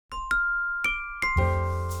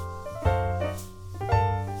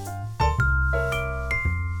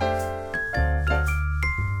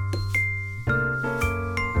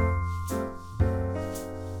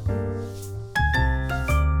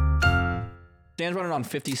Dan's running on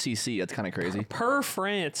 50cc. That's kind of crazy. Per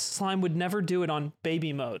France, slime would never do it on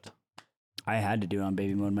baby mode. I had to do it on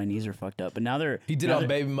baby mode. My knees are fucked up, but now they're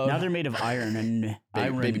baby mode. Now they're made of iron and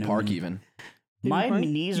Baby Park even. My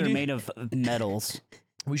knees are made of metals.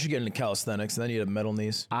 We should get into calisthenics, and then you have metal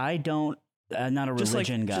knees. I don't. I'm not a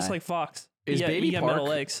religion guy. Just like Fox. Is Baby Park metal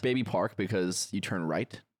legs. Baby Park because you turn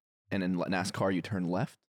right, and in NASCAR you turn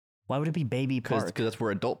left? Why would it be Baby Park? Because that's where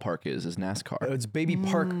Adult Park is NASCAR. It's Baby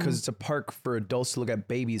Park because it's a park for adults to look at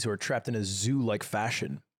babies who are trapped in a zoo-like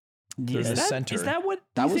fashion. There's a center. Is that what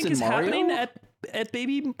That you was think in is Mario? happening at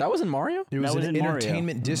Baby? That was in Mario? It was That was an in Mario.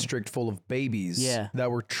 entertainment district full of babies that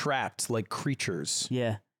were trapped like creatures.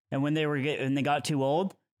 Yeah, and when they got too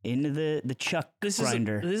old, into the chuck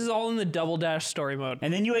grinder. This is all in the Double Dash story mode.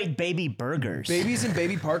 And then you ate baby burgers. Babies in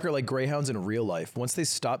Baby Park are like greyhounds in real life. Once they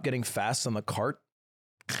stop getting fast on the cart,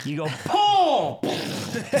 you go, pull!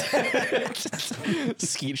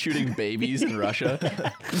 Skeet shooting babies in Russia.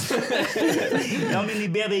 How many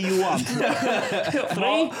baby you want?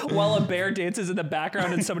 while a bear dances in the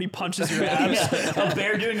background and somebody punches your abs. Yeah, a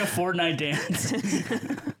bear doing a Fortnite dance.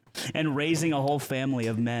 And raising a whole family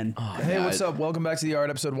of men. Oh, hey, what's up? Welcome back to the Art,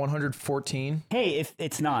 episode 114. Hey, if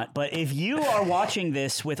it's not, but if you are watching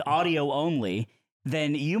this with audio only,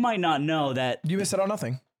 then you might not know that You missed out on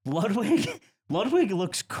nothing. Ludwig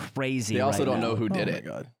looks crazy. They also right don't now. know who did Oh it.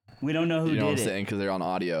 my God. We don't know who You know what I'm did it. saying? Because they're on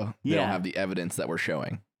audio. They don't have the evidence that we're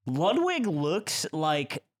showing. Ludwig looks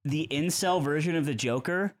like the incel version of the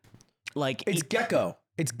Joker. Like It's Gecko.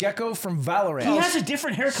 It's Gecko from Valorant. he has a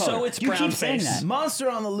different hair color. So it's you brown keep saying face. that. Monster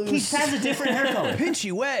on the loose. He has a different hair color.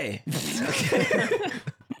 Pinchy way.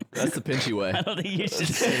 That's the Pinchy way. I don't think you should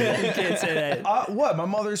say that. You can't say that. What? My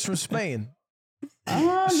mother's from Spain.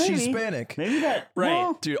 Maybe. She's Hispanic. Maybe that. Right.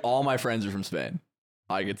 Well, Dude, all my friends are from Spain.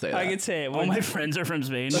 I could say that. I could say it. all my friends are from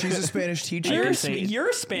Spain. She's a Spanish teacher. You're-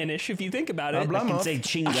 You're Spanish if you think about it. I can say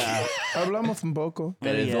chinga. Hablamos un poco.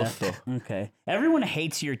 Perezoso. Okay. Everyone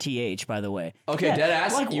hates your TH, by the way. Okay, Yeah, dead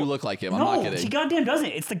ass, like, you look like him. I'm No, not kidding. he goddamn doesn't.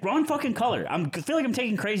 It's the wrong fucking color. I feel like I'm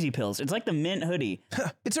taking crazy pills. It's like the mint hoodie.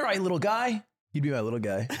 It's all right, little guy. You'd be my little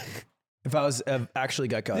guy. If I was actually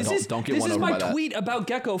Gecko. Don't get this won is over my by that. tweet about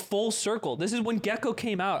Gecko full circle. This is when Gecko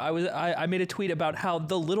came out. I made a tweet about how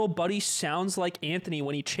the little buddy sounds like Anthony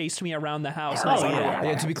when he chased me around the house. Oh, yeah.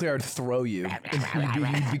 Yeah, to be clear, I'd throw you.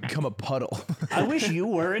 You'd become a puddle. I wish you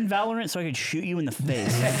were in Valorant so I could shoot you in the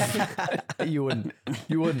face. You wouldn't.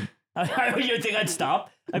 You wouldn't. You think I'd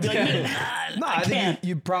stop? I'd be like, No, I think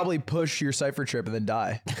you'd probably push your cipher trip and then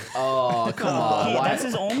die. Oh, come on. Why, that's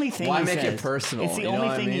his only thing why he make says. it personal? It's the You know only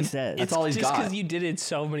what I thing he mean? says. That's all he's just got. because you did it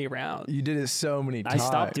so many rounds. You did it so many I times.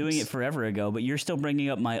 stopped doing it forever ago, but you're still bringing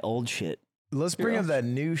up my old shit. Let's bring up that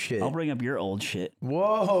new shit. I'll bring up your old shit.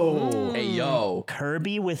 Whoa. Hey, yo.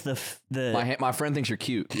 Kirby with the My friend thinks you're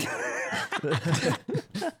cute.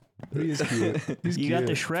 He is cute. He's you cute. got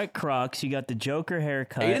the Shrek Crocs, you got the Joker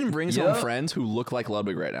haircut. Aiden brings home friends who look like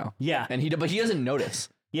Ludwig right now. Yeah. But he doesn't notice.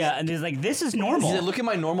 Yeah, and he's like, this is normal. He's like, look at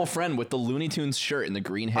my normal friend with the Looney Tunes shirt and the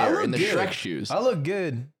green I hair look and the good. Shrek shoes. I look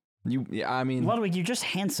good. I mean, Ludwig, you're just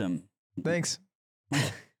handsome. Thanks.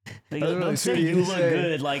 Like, That's really don't say sweet of you you to look say.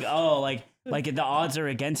 good, like, oh, like the odds are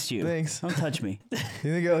against you. Thanks. Don't touch me. You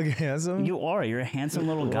think I look handsome? You are. You're a handsome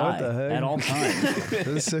little What guy the heck? at all times.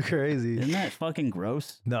 That's so crazy. Isn't that fucking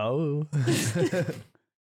gross? No.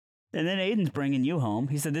 And then Aiden's bringing you home.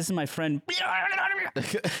 He said, this is my friend.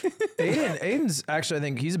 Aiden's actually, I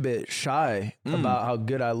think he's a bit shy about how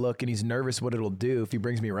good I look, and he's nervous what it'll do if he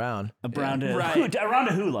brings me around. Around to Right. around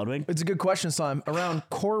to who, Ludwig? It's a good question, Slime. Around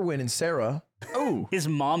Corwin and Sarah, His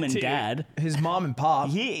mom and dad. his mom and pop.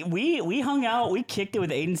 We hung out. We kicked it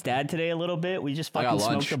with Aiden's dad today a little bit. We just I fucking got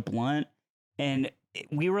lunch. smoked a blunt, and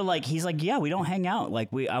we were like, he's like, yeah, we don't hang out. Like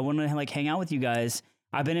I want to like hang out with you guys.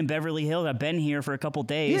 I've been in Beverly Hills. I've been here for a couple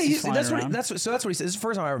days. Yeah, He's flying that's around. what he said. This is the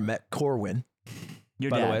first time I ever met Corwin.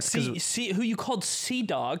 Your by the dad. way. It's 'cause See who you called Sea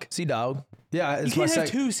Dog. Sea Dog. Yeah, it's You my can't have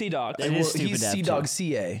second. two Sea Dogs. It is stupid He's to have Sea two. Dog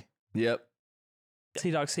CA. yep.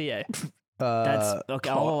 Sea Dog CA. That's okay.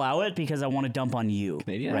 I'll allow it because I want to dump on you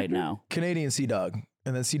Canadian right actor? now. Canadian Sea Dog.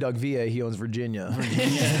 And then Sea Dog VA, he owns Virginia.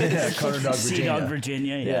 Yeah, Carter Dog Sea Virginia. Dog,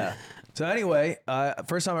 Virginia. Yeah. So anyway,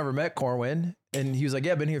 first time I ever met Corwin, and he was like,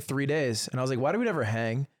 yeah, I've been here 3 days. And I was like, why do we never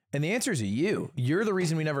hang? And the answer is you. You're the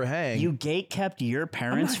reason we never hang. You gate kept your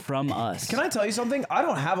parents from us. Can I tell you something? I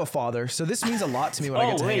don't have a father, so this means a lot to me when I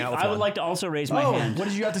get to wait, hang out with I would one. like to also raise my hand. What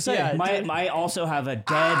did you have to say? I also have a dead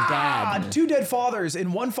dad. 2 dead fathers,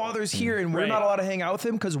 and one father's here, and we're Right. not allowed to hang out with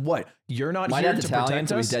him because what? You're not My here dad's to Italian, protect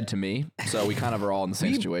so he's us. dead to me. So we kind of are all in the same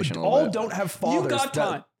We situation a little all bit. don't have fathers. You got that-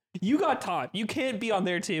 time. You got time. You can't be on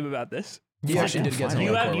their team about this. You actually did get fine. to You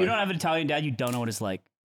know don't Corwin. have an Italian dad. You don't know what it's like.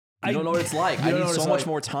 You don't know what it's like. I don't know need what so it's much like.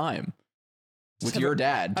 more time with your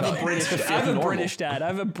dad. I have a British Normal. dad. I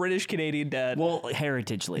have a British Canadian dad. Well,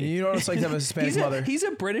 heritagely. You know what it's like to have a Hispanic mother. He's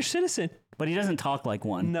a British citizen. But he doesn't talk like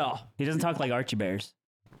one. No. He doesn't talk like Archie Bears.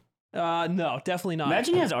 No, definitely not.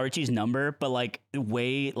 Imagine he has Archie's number, but like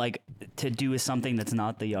way like to do with something that's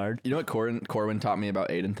not the yard. You know what Corwin taught me about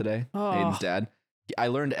Aiden today? Aiden's dad. I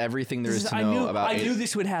learned everything there is to know about Aiden. I knew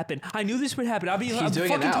this would happen. I knew this would happen. I'm doing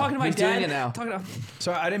fucking it now. talking to my He's dad. doing it now.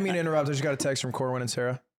 So I didn't mean to interrupt. I just got a text from Corwin and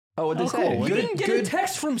Sarah. Oh, what'd they say? cool. You didn't get a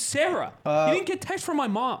text from Sarah. You didn't get text from my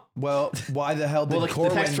mom. Well, why the hell did Well, the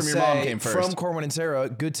Corwin text from your say mom came first. from Corwin and Sarah?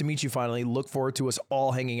 Good to meet you finally. Look forward to us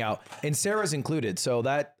all hanging out, and Sarah's included. So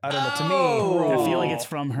that I don't know. To me, I feel like it's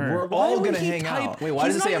from her. we're Why all would gonna he hang type- out. Wait, why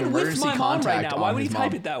He's does it not say even with emergency my mom right contact now. Why on would he his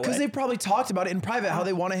type mom? it that way? Because they probably talked about it in private how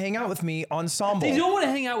they want to hang out with me ensemble. They don't want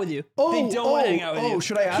to hang out with you. They don't want to hang out with you.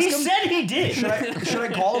 Should I ask He him? said he did. Should I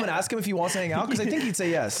call him and ask him if he wants to hang out? Because I think he'd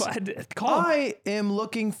say yes. Call him. I am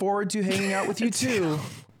looking forward to hanging out with you too.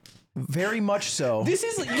 Very much so. This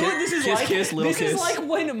is, you know what this is Kiss, like? kiss, little this is kiss. like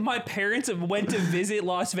when my parents went to visit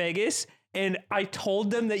Las Vegas and I told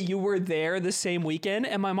them that you were there the same weekend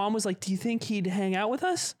and my mom was like, do you think he'd hang out with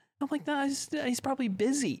us? I'm like, no, he's probably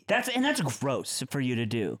busy. That's gross for you to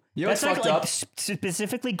do. You know That's what's fucked up?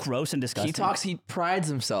 Specifically gross and disgusting. He prides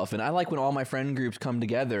himself, and I like when all my friend groups come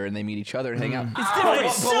together and they meet each other and hang out. It's different.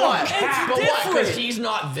 it's But so what? bad. It's different. Because he's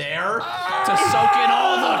not there to soak in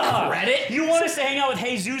all the credit. You want us to hang out with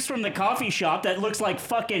Jesus from the coffee shop that looks like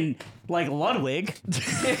fucking like Ludwig?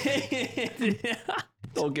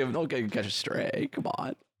 Don't get him catch a stray. Come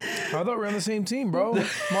on. I thought we were on the same team, bro.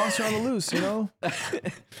 Monster on the loose, you know?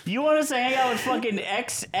 You want us to hang out with fucking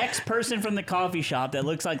X person from the coffee shop that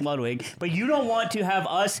looks like Ludwig, but you don't want to have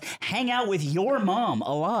us hang out with your mom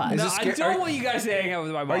alive. No, this I scary- don't want you guys to hang out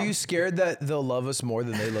with my mom. Are you scared that they'll love us more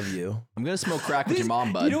than they love you? I'm gonna smoke crack with your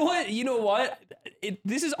mom, bud. You know what?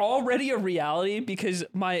 This is already a reality because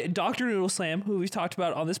my Dr. Noodle Slam, who we've talked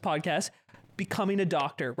about on this podcast, becoming a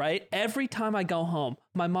doctor, right? Every time I go home,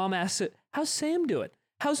 my mom asks, how's Sam doing?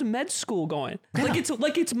 How's med school going? Like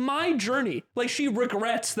it's my journey. Like she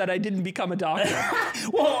regrets that I didn't become a doctor.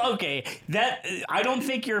 Well, okay, that I don't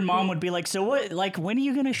think your mom would be like, so what? Like, when are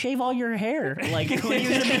you gonna shave all your hair? Like, when are you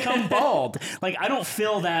gonna become bald? Like, I don't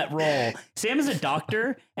fill that role. Sam is a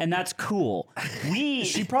doctor, and that's cool.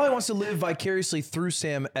 She probably wants to live vicariously through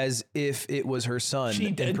Sam as if it was her son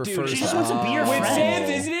and prefers she just that. wants to be your When friend. Sam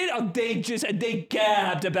visited, they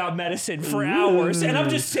gabbed about medicine for hours, and I'm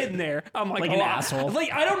just sitting there. I'm like Like an asshole.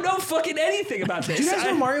 Like I don't know fucking anything about this. Do you guys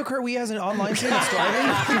know Mario Kart Wii has an online thing that's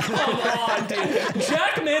thriving? Come on, dude.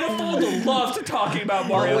 Jack Manifold loves talking about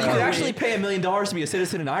Mario Well, you Kart. could actually pay $1 million to be a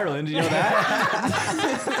citizen in Ireland. Do you know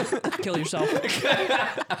that? Kill yourself.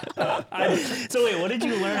 So wait, what did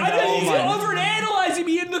you learn I about think he's Oman? overanalyzing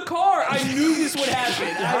me in the car. I knew this would happen.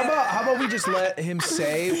 How about we just let him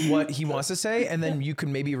say what he wants to say, and then you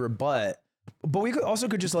can maybe rebut. But we could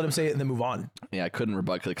just let him say it and then move on. Yeah, I couldn't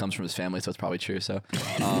rebut because it comes from his family, so it's probably true. So,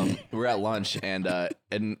 we're at lunch, and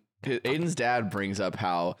Aiden's dad brings up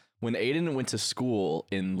how when Aiden went to school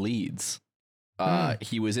in Leeds,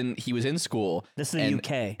 he was in school. This is the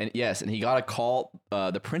UK. and yes, and he got a call.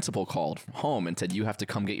 The principal called from home and said, "You have to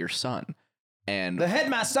come get your son." And The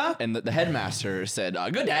headmaster. and the headmaster said,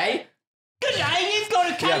 "Good day." Good day, you've got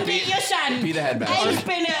to come Yeah, get your son. be the headmaster. He's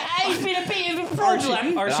been a bit of a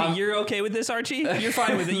problem. Archie, you're okay with this, Archie? You're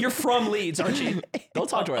fine with it. You're from Leeds, Archie. Don't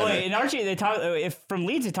talk to her. Oh, like wait, that. and Archie, they talk. If from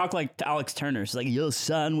Leeds, they talk like to Alex Turner. It's like your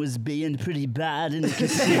son was being pretty bad in the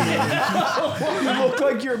casino. You look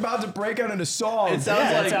like you're about to break out into song. It sounds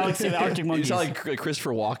Yeah, like that's Arctic you Monkeys. sound like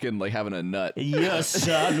Christopher Walken, like having a nut. Your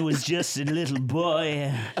son was just a little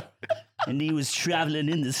boy, and he was traveling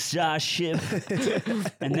in the starship.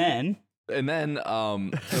 And then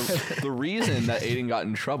the reason that Aiden got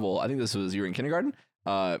in trouble, I think this was you were in kindergarten.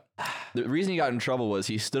 The reason he got in trouble was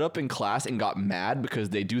he stood up in class and got mad because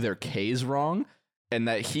they do their K's wrong, and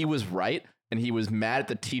that he was right, and he was mad at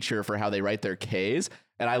the teacher for how they write their K's.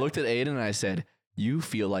 And I looked at Aiden and I said, "You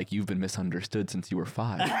feel like you've been misunderstood since you were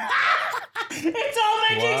 5." it's all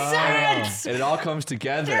making sense. And it all comes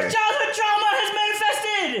together. Your childhood trauma has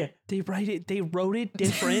manifested. They wrote it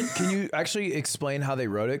different. Can you actually explain how they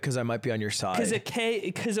wrote it? Because I might be on your side.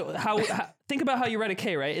 Think about how you write a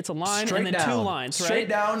K, right? It's a line Straight and then down. 2 lines, right? Straight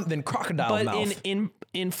down, then crocodile But mouth.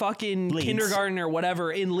 in fucking Leeds. kindergarten or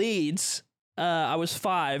whatever in Leeds, I was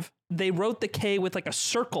 5. They wrote the K with like a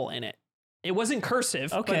circle in it. It wasn't cursive,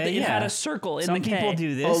 but Okay, it had yeah. a circle in Some the K. people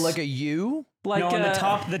do this. Oh, like a U? Like no, on the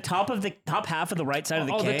top half of the right side of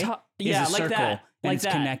the K yeah, is a like circle, that, and like it's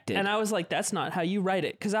that. connected. And I was like, that's not how you write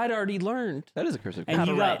it, because I'd already learned. That is a cursive. And how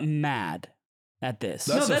you to got write. mad. at this.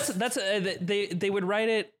 No, that's they would write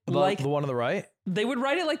it like the one on the right. they would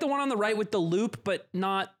write it like the one on the right with the loop, but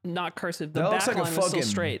not cursive. The That looks back like a line was still fucking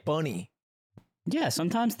straight. bunny. Yeah,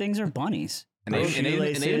 sometimes things are bunnies. And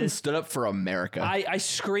Aiden stood up for America. I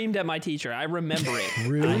screamed at my teacher. I remember it.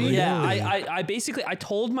 Really? Yeah. I basically I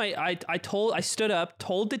stood up,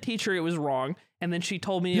 told the teacher it was wrong, and then she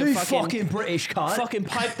told me to You fucking fucking British cunt. fucking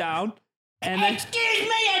pipe down. And then Excuse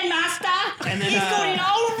me, headmaster. And then, You've got it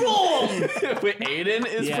all wrong. Wait, Aiden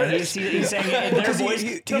is Yeah, British. he's saying it in their Because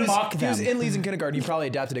voice to mock he was them. in Leeds in kindergarten. He probably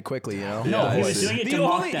adapted it quickly, you know? No, he I was see. doing it The to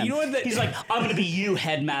mock only- them. you know what the- He's like, I'm gonna be you,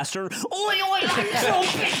 headmaster. Oi, oi, like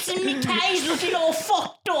trumpets and me K's looking all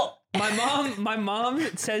fucked up. my mom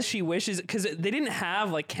says she wishes because they didn't have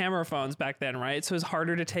like camera phones back then, right? So it was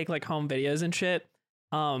harder to take like home videos and shit.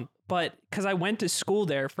 But because I went to school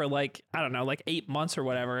there for like I don't know, like 8 months or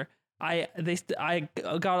whatever, I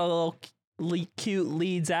got a little cute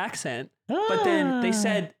Leeds accent. But then they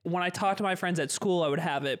said when I talked to my friends at school, I would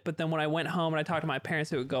have it. But then when I went home and I talked to my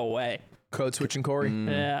parents, it would go away. Code switching Corey.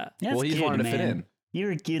 Yeah. That's Well, he's good, wanted to fit man. in.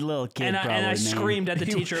 You're a good little kid, And probably, I man. screamed at the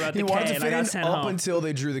teacher about the He wanted K to and I fit got in sent up home. until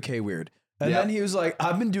they drew the K weird. And Yep. then he was like,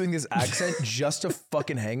 I've been doing this accent just to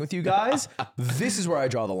fucking hang with you guys. This is where I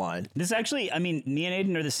draw the line. This actually, I mean, me and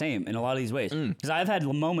Aiden are the same in a lot of these ways. Because I've had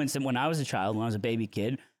moments that when I was a child, when I was a baby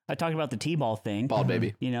kid, I talked about the T-ball thing. Bald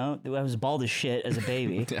baby. You know, I was bald as shit as a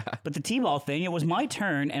baby. But the T-ball thing, it was my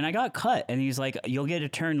turn, and I got cut. And he's like, you'll get a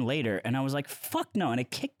turn later. And I was like, fuck no. And I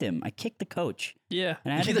kicked him. I kicked the coach. Yeah.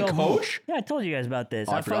 And I had You to the go home. coach? Yeah, I told you guys about this.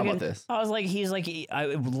 Oh, I forgot about fucking- this. I was like, he's like,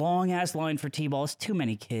 long ass line for T-ball. It's too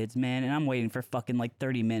many kids, man. And I'm waiting for fucking like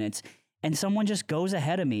 30 minutes. And someone just goes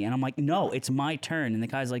ahead of me. And I'm like, no, it's my turn. And the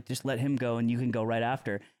guy's like, just let him go and you can go right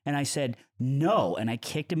after. And I said, no. And I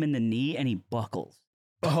kicked him in the knee and he buckles.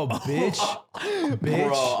 Oh, bitch. Bitch.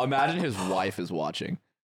 Bro, imagine his wife is watching.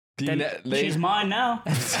 She's mine now.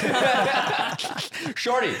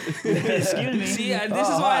 Shorty. Excuse me. See, this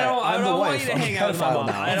is why I I'm the don't want wife. you to I'm hang out with my pedophile mom.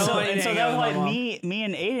 now. I don't want you to So hang that's out why with my mom. me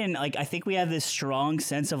and Aiden, like, I think we have this strong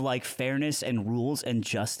sense of like fairness and rules and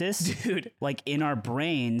justice, Dude. like in our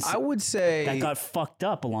brains I would say. that got fucked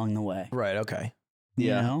up along the way. right, okay. You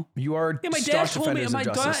Yeah. know? You are Yeah, my dad staunch told me. defenders My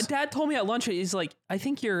of justice. dad told me at lunch. He's like, I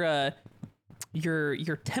think your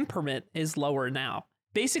temperament is lower now.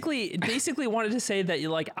 Basically wanted to say that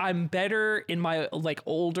you're like I'm better in my like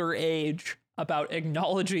older age about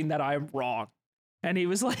acknowledging that I'm wrong. And he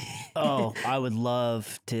was like, Oh, I would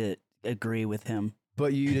love to agree with him.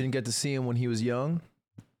 But you didn't get to see him when he was young?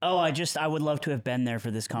 Oh, I would love to have been there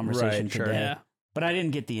for this conversation Right, sure. today. yeah. But I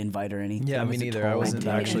didn't get the invite or anything. Yeah, It me was a neither. I total wasn't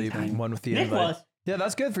bad actually thing. one with the Nick invite. was. Yeah,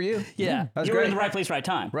 that's good for you. Yeah. That's You were great. in the right place, right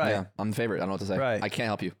time. Right. Yeah, I'm the favorite. I don't know what to say. Right. I can't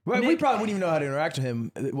help you. Right, we probably wouldn't even know how to interact with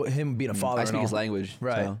him, him being a father. I and speak all. his language.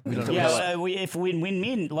 Right. So We don't know. Yeah, when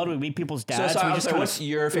me and Ludwig meet people's dads, we just kind what's of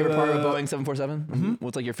your favorite part of Boeing 747?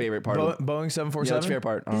 What's like your favorite part of Boeing yeah, 747. what's your favorite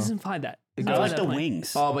part? He doesn't find that. I Not like that the plane.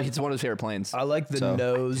 wings. Oh, but it's one of his favorite planes. I like the So-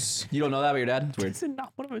 nose. You don't know that about your dad? It's weird. This is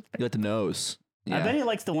not one of his You like the nose. Yeah. I bet he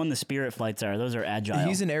likes the one the Spirit flights are. Those are agile.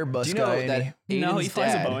 He's an Airbus Do you guy. know and that No, he Aiden's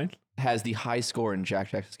flies a dad Boeing. has the high score in Jack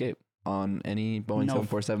Jack's Escape on any Boeing no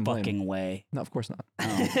 747 plane? fucking way. No, of course not.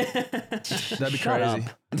 that'd be Shut crazy.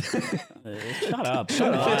 Shut up.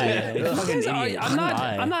 Shut up. You guys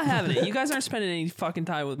I'm not having it. You guys aren't spending any fucking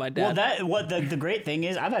time with my dad. Well, the great thing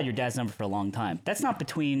is, I've had your dad's number for a long time. That's not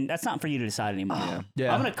for you to decide anymore.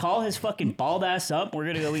 Yeah. I'm gonna call his fucking bald ass up. We're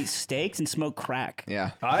gonna go eat steaks and smoke crack.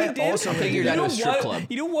 Yeah. I Dude, also I'm taking think your dad you to know a strip what? club.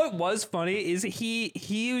 You know what was funny is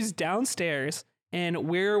he was downstairs and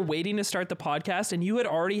we're waiting to start the podcast and you had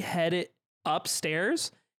already headed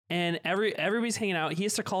upstairs and everybody's hanging out. He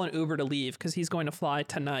has to call an Uber to leave because he's going to fly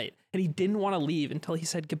tonight and he didn't want to leave until he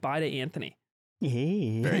said goodbye to Anthony.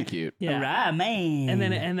 Yeah. Very cute. Yeah. All right, man. And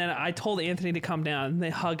then I told Anthony to come down and they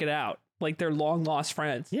hug it out like they're long lost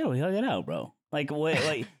friends. yeah, we hug it out, bro. Like what?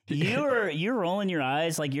 Like you're rolling your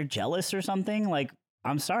eyes like you're jealous or something. Like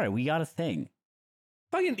I'm sorry, we got a thing.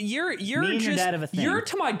 Fucking you're Me and your just dad have a thing. you're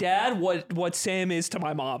to my dad what Sam is to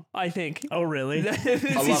my mom, I think. Oh really? I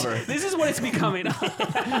love her. This is what it's becoming. A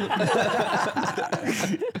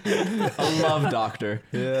love doctor.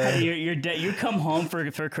 Yeah. Your dad, you come home for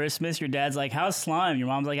Christmas. Your dad's like, "How's Slime?" Your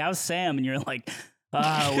mom's like, "How's Sam?" And you're like,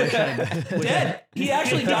 "Ah, wish Dead. He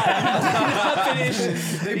actually died.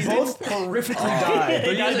 Finished. They both horrifically died.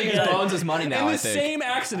 They're using his Yeah. bones as money now, In I the think. same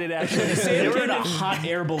accident, actually. The They same were in a kid- hot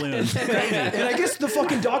air balloon." And I guess the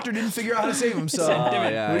fucking doctor didn't figure out how to save him. So Oh, what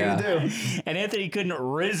are yeah, you yeah. gonna do? And Anthony couldn't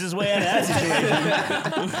riz his way out of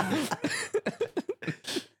that situation.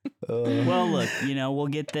 Well, look, we'll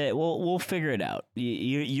get that. We'll figure it out.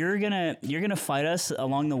 You're gonna fight us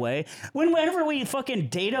along the way. Whenever we fucking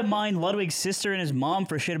data mine Ludwig's sister and his mom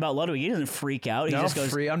for shit about Ludwig, he doesn't freak out. He just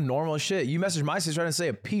goes, I'm normal as shit. You message my sister, I didn't say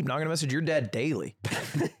a peep. Now I'm gonna message your dad daily.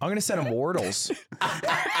 I'm gonna send him wordles.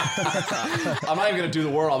 I'm not even gonna do the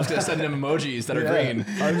word. I'm just gonna send him emojis that are green.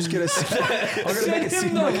 I'm just gonna. I'm gonna make it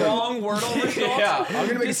seem the like wrong Wordle result. Yeah. I'm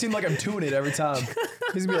gonna make it seem like I'm doing it every time.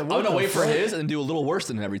 He's gonna be like, I'm gonna wait for his and do a little worse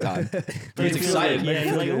than every time. He's excited. Yeah,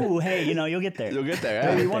 he's like, ooh, hey, you'll get there. You'll get there.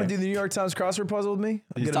 Hey, Yeah. you want to do the New York Times crossword puzzle with me?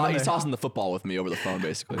 He's tossing the football with me over the phone,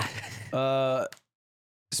 basically.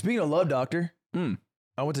 Speaking of love, doctor,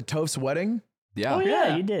 I went to Toph's wedding. Yeah. Oh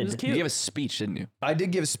yeah, you It did. was You cute. gave a speech, didn't you? I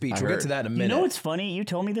did give a speech. We'll heard. get to that in a minute. You know what's funny? You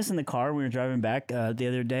told me this in the car when we were driving back the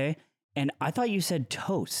other day, and I thought you said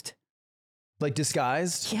toast. Like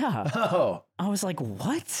disguised? Yeah. Oh. I was like,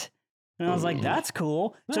 what? And I was like, that's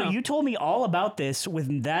cool. So Yeah. you told me all about this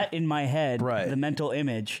with that in my head, Right. the mental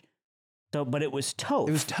image. So, but it was Toph.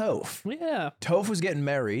 It was Toph. Yeah. Toph was getting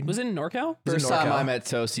married. Was it in NorCal? Was in First time NorCal. I met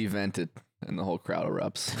Toast, he vented, and the whole crowd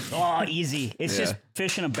erupts. Oh, easy. It's just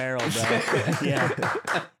fish in a barrel, bro.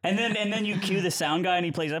 Yeah. And then you cue the sound guy and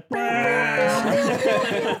he plays a.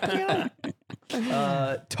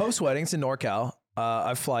 Toph's wedding. It's in NorCal.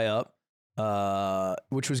 I fly up,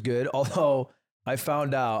 which was good. Although I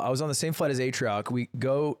found out I was on the same flight as Atrioc. We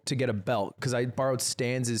go to get a belt because I borrowed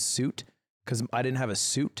Stan's suit because I didn't have a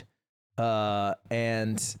suit.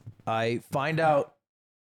 And I find out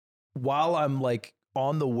while I'm like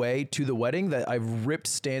on the way to the wedding that I've ripped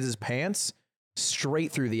Stan's pants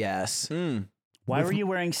straight through the ass. Why were you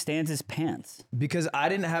wearing Stan's pants? Because I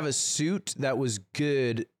didn't have a suit that was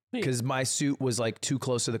good because my suit was like too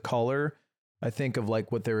close to the color, I think, of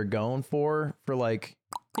like what they were going for like.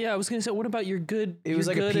 Yeah, I was gonna say, what about your good? It was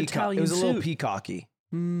like good a peacock. Italian It was a little suit? peacocky.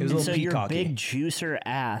 It was a And little so your peacocky. big juicer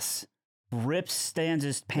ass rips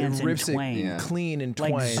Stan's pants in rips it twain. clean and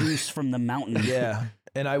Like twain. Zeus from the mountain. Yeah.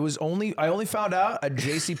 And I only found out at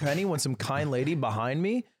JCPenney when some kind lady behind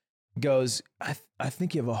me goes, I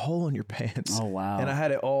think you have a hole in your pants. Oh, wow. And I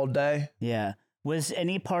had it all day. Yeah. Was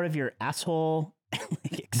any part of your asshole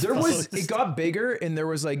There was, exposed? it got bigger and there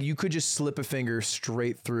was like, you could just slip a finger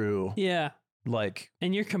straight through. Yeah, Like,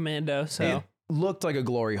 and you're commando, so it looked like a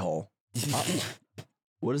glory hole.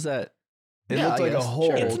 What is that? It Yeah, looked I like a guess.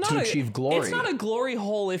 hole It's not to a- achieve glory. it's not a glory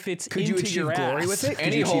hole if it's Could you into achieve your glory ass. with it? Could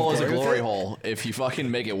Any you achieve hole is a glory with glory it? hole if you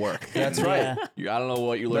fucking make it work. That's right. Yeah. I don't know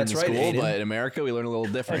what you learned That's in right, school, Aiden. but in America we learn a little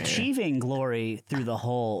different. here. Achieving glory through the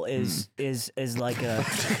hole is like a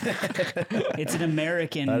it's an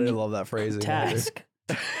American I didn't love that phrasing. task.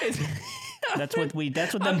 That's what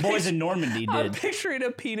them boys in Normandy I'm did. picturing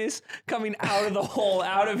a penis coming out of the hole,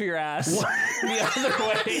 out of your ass, the other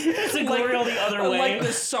way. It's a glory hole the other way. like the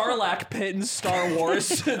Sarlacc pit in Star Wars.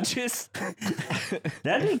 Just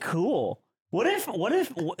That'd be cool. What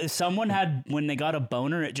if someone had, when they got a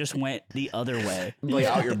boner, it just went the other way? Like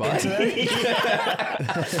out your butt.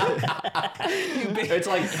 It's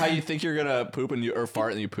like how you think you're gonna poop or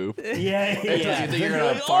fart and you poop. Yeah, It's like yeah. you think you're gonna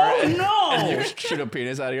Like, fart oh, and, no! and you shoot a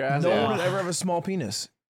penis out of your ass. No Yeah. one would ever have a small penis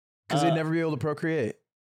because they'd never be able to procreate.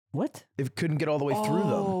 What? It couldn't get all the way through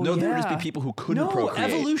them. No, there would just yeah. be people who couldn't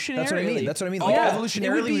procreate. evolutionarily. That's what I mean. That's what I mean. Like, Yeah.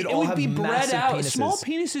 evolutionarily, we'd it all would have be bred massive out. penises. Small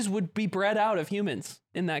penises would be bred out of humans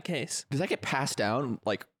in that case. Does that get passed down?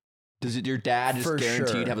 Like, does your dad just For guaranteed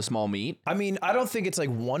sure. have a small meat? I mean, I don't think it's like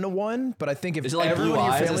 1-to-1, but I think if Is it like everyone blue in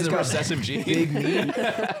your eyes? family's Is it a got recessive gene? big meat,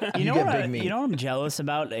 You know get what? big meat. You know what I'm jealous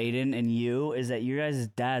about, Aiden and you, is that your guys'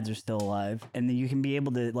 dads are still alive, and that you can be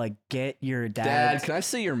able to like get your Dad, dad's. can I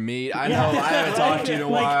see your meat? I Yeah, know I haven't talked to you in a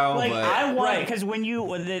while, like but I want, Right. because when you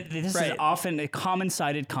this Right. is often a common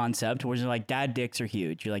cited concept where you're like, dad dicks are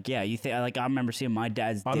huge. You're like, yeah, you think like I remember seeing my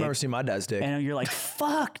dad's I've dick, never seen my dad's dick. and you're like,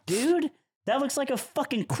 fuck, dude, that looks like a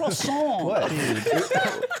fucking croissant. What? dude?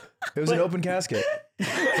 It was an open casket.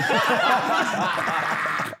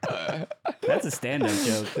 That's a stand-up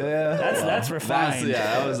joke. Yeah. That's refined.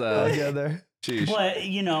 that was Together. sheesh. But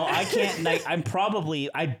you know, I can't. Like,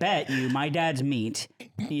 I bet you, my dad's meat.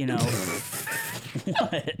 You know,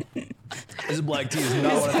 what? This black tea is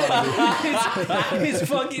not what I thought it would be. His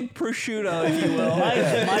fucking prosciutto, if you will.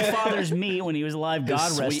 My father's meat when he was alive,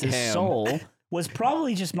 God rest sweet his ham. soul, was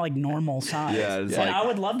probably just like normal size. Yeah, it's and like- I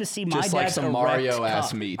would love to see my just like dad's some erect Mario ass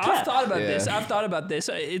cup. meat. I've thought about Yeah. this. I've thought about this.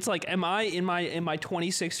 It's like, am I in my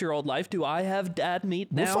 26-year-old life? Do I have dad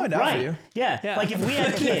meat now? We'll find out for Right? you. Yeah. Yeah. Like if we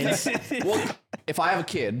had kids, Well, if I have a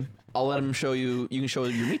kid, I'll let him show you. You can show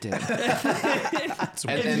your meat to him.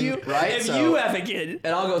 If So- you have a kid,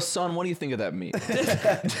 And I'll go, son, what do you think of that meat?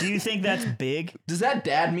 Do you think that's big? Does that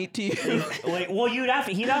dad meat to you? Wait, well,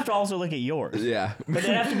 he'd have to also look at yours. Yeah. But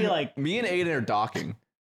it'd have to be like, Me and Aiden are docking.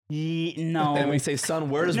 no. And we say, son,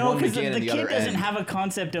 where does no, one because begin the and the kid other doesn't end? have a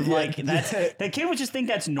concept of like that's. The kid would just think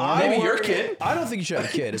that's normal. Maybe your kid. I don't think you should have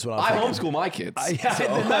a kid. Is what I'm I thinking. homeschool my kids. Yeah,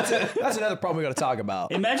 then that's another problem we got to talk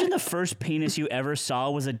about. Imagine the first penis you ever saw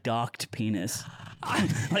was a docked penis.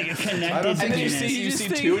 Like a I connected don't think penis. you see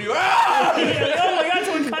think- two and you, ah! You're like, oh my god,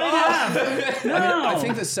 someone cut it in half. No. I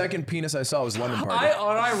think the second penis I saw was London Party.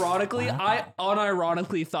 I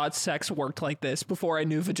unironically thought sex worked like this before I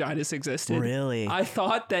knew vaginas existed. Really? I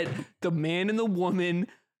thought that the man and the woman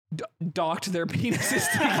docked their penises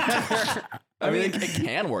together. I mean, it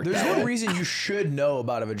can work. There's that no way. reason you should know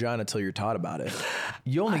about a vagina until you're taught about it.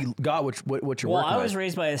 You only got what you're Well, working I with. was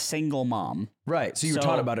raised by a single mom. Right, so you were So-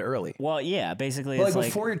 taught about it early. Well, yeah, basically, But, it's like,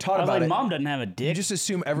 like before you're taught I was about like, it, mom doesn't have a dick. You just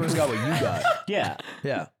assume everyone's got what you got. Yeah,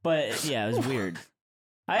 Yeah. but yeah, it was weird.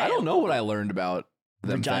 I don't know what I learned about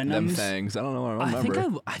them Vaginums? things. I don't know. I don't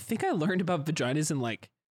remember. I think I learned about vaginas in like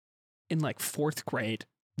 4th grade.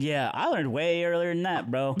 Yeah, I learned way earlier than that,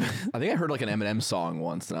 bro. I think I heard like an Eminem song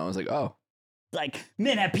once, and I was like, oh, Like,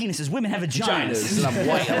 men have penises, women have vaginas. and I'm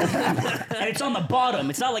white. And it's on the bottom.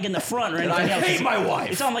 It's not like in the front or anything I else. hate my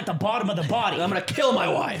wife. It's on like the bottom of the body. I'm gonna kill my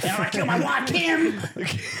wife. And I'm gonna kill my wife, Kim.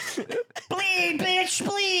 Bleed, bitch,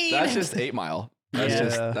 bleed. That's just 8 Mile.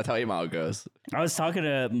 Yeah. That's how 8 Mile goes. I was talking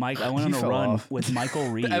to Mike. I went He on a fell run off. with Michael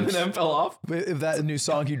Reeves. Eminem fell off. But if that new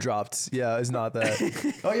song you dropped, yeah, is not that.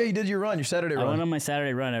 Oh yeah, you did your run, your Saturday I went run. on my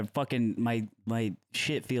Saturday run. I fucking my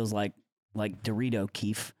shit feels like Dorito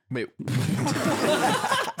Keef. Wait,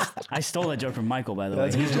 I stole that joke from Michael, by the way.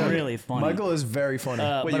 That's a He's good joke. really funny. Michael is very funny.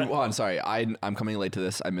 wait. But Hold on. Sorry, I'm coming late to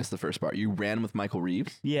this. I missed the first part. You ran with Michael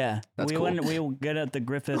Reeves. yeah, That's we cool. we get at the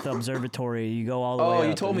Griffith Observatory. You go all the way. Oh, you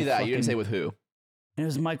up told and me that. You didn't say fucking- with who. It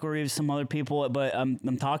was Michael Reeves, some other people, but I'm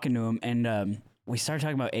talking to him, and we started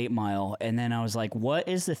talking about 8 Mile, and then I was like, "What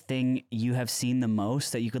is the thing you have seen the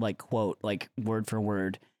most that you could like quote like word for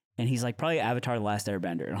word?" And he's like, "Probably Avatar: The Last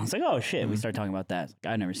Airbender." And I was like, "Oh shit!" We started talking about that.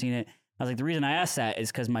 I've never seen it. I was like, "The reason I asked that is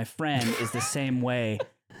because my friend is the same way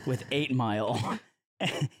with 8 Mile."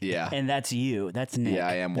 Yeah. And that's you. That's Nick. Yeah,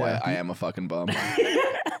 I am white. I am a fucking bum.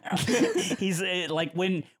 He's like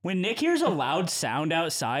when Nick hears a loud sound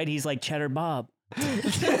outside, he's like Cheddar Bob.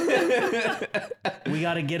 We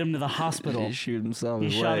got to get him to the hospital. He shoot himself. He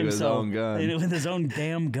his shot leg with his himself own gun. with his own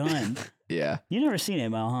damn gun. Yeah. You never seen 8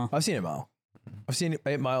 Mile, huh? I've seen 8 Mile. I've seen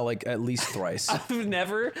 8 Mile like at least thrice. I've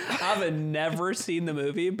never seen the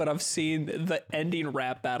movie, but I've seen the ending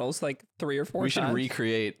rap battles like 3 or 4 We times. should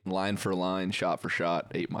recreate line for line, shot for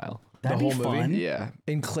shot, 8 Mile. That'd whole be movie? fun. Yeah.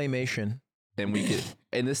 In claymation. And we could,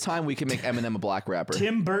 and this time we can make Eminem a black rapper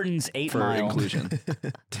Tim Burton's 8 for Mile, inclusion.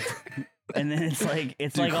 and then it's like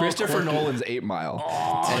Dude, all Christopher quirky. Nolan's 8 Mile.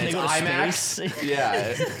 Oh, and they it's go to IMAX. space. Yeah.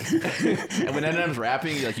 And when Eminem's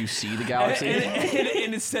rapping, like you see the galaxy.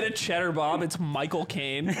 And instead of Cheddar Bob, it's Michael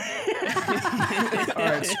Caine. All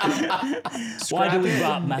right, Why do we scrap it.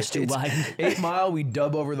 rob Master It's White? 8 Mile, we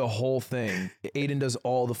dub over the whole thing. Aiden does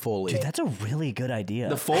all the Foley. Dude, that's a really good idea.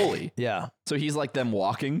 The Foley. Yeah. So he's like them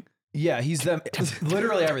walking. Yeah, he's them.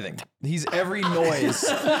 Literally everything. He's every noise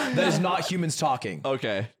that is not humans talking.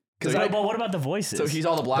 Okay. Because but what about the voices? So he's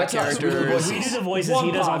all the black That's us. We do the characters. voices. we do the voices.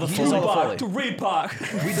 He does all the He does all the Foley. Foley.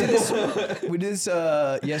 Reebok. We did this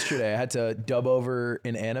yesterday. I had to dub over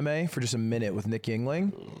an anime for just a minute with Nick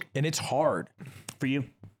Yingling, and it's hard. for you.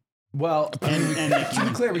 Well, And Nick, to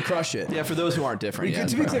be clear, we crushed it. Yeah, for those who aren't different. Yeah,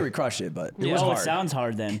 To be clear, we crushed it, but it was oh, hard. it sounds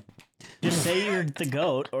hard then. Just say you're the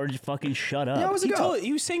goat, or just fucking shut up. Yeah, it was a go.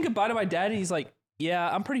 He was saying goodbye to my dad, and he's like, "Yeah,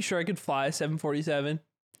 I'm pretty sure I could fly a 747."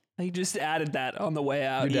 He just added that on the way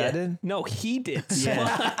out. Your dad did? No, he did.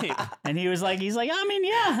 Yeah. Slime. And he's like, I mean,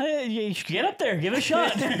 yeah, you should get up there, give it a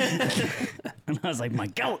shot. And I was like, my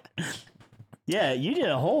goat. Yeah, you did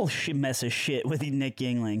a whole mess of shit with Nick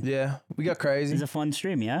Yingling. Yeah, we got crazy. It's a fun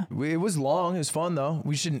stream, yeah? It was long. It was fun, though.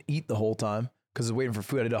 We shouldn't eat the whole time because I was waiting for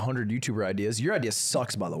food. I did 100 YouTuber ideas. Your idea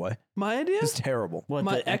sucks, by the way. My idea? It's terrible. What,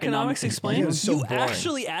 My the economics explained? It was so You boring.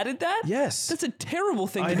 actually added that? Yes. That's a terrible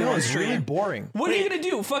thing I to do know. on It's stream. really boring. What are you gonna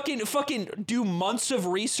do? Fucking do months of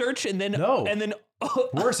research and then No.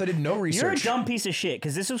 Worse, I did no research. You're a dumb piece of shit,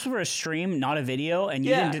 because this was for a stream, not a video, and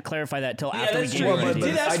you Yeah. didn't clarify that till after we that's gave true. you Well, the but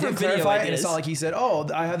idea. did ask I for did video clarify it, and ideas. it's not like he said, "Oh,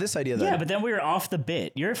 I have this idea." Then Yeah, but then we were off the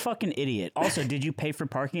bit. You're a fucking idiot. Also, did you pay for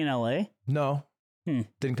parking in LA? no,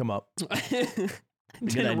 didn't come up.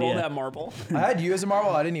 Didn't roll idea. that marble. I had you as a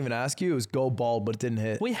marble. I didn't even ask you. It was go bald, but it didn't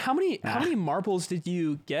hit. Wait, how many marbles did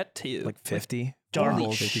you get to? Like 50, Jar Holy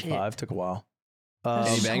holes. shit. 55 took a while.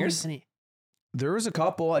 Any So bangers? many. There was a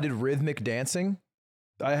couple. I did rhythmic dancing.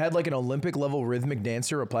 I had like an Olympic level rhythmic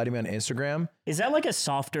dancer reply to me on Instagram. Is that like a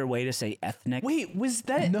softer way to say ethnic? Wait, was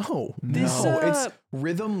that? No, This, no, it's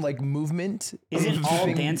rhythm, like movement. Isn't of all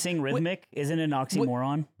keeping- dancing rhythmic? Isn't it an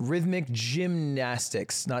oxymoron? rhythmic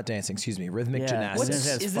gymnastics, not dancing? Excuse me, rhythmic Yeah. gymnastics.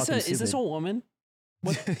 That's Is this fucking is this a stupid. woman?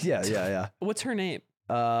 yeah. What's her name?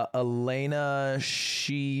 Elena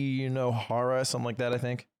Shinohara, something like that. I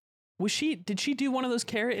think. Did she do one of those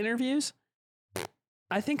carrot interviews?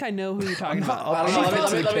 I think I know who you're talking about. I don't know.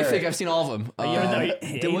 Let me think. Carrot. I've seen all of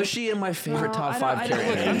them. Was she in my favorite No, top I 5 don't-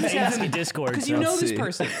 characters? I'm just He's asking in the Discord. Because so. you know this see.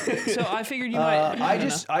 person, so I figured you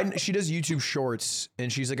might. She does YouTube Shorts,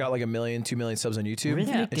 and she's like got like 1 million, 2 million subs on YouTube.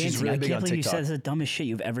 Rhythmic and she's dancing. really I big can't on believe you TikTok. said it's the dumbest shit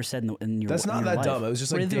you've ever said in your That's not in your that life. dumb. It was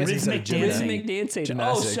just like Rhythmic dancing instead of dancing. gymnastics. Rhythmic dancing.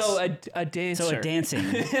 Gymnastics. Oh, so a dancer. So a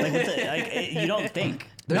dancing. Like, you don't think.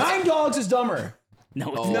 9 Dogs is dumber. No,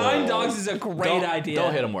 it's Oh. not. 9 Dogs is a great idea.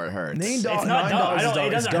 Don't hit him where it hurts. It's not dumb. It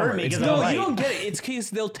doesn't hurt me It's because No, I'm right. you don't get it. It's because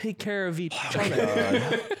they'll take care of each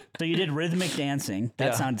other. So you did rhythmic dancing. That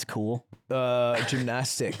Yeah. sounds cool.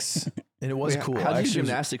 Gymnastics, and it was cool. How do you Actually, do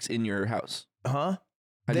gymnastics in your house? Huh?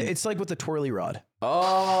 How do you- It's like with the twirly rod.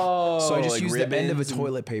 Oh, So I just like used the end of a ribbons and-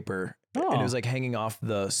 toilet paper, and Oh. it was like hanging off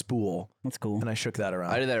the spool, That's cool. and I shook that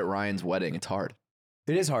around. I did that at Ryan's wedding. It's hard.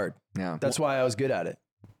 It is hard. Yeah. That's why I was good at it.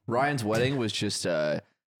 Ryan's wedding was just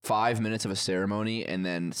 5 minutes of a ceremony and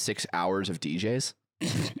then 6 hours of DJs.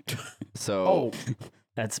 So Oh,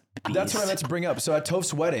 That's that's what I meant beast. to bring up. So at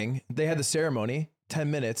Toph's wedding, they had the ceremony,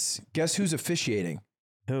 10 minutes. Guess who's officiating?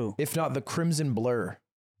 Who? If not the Crimson Blur.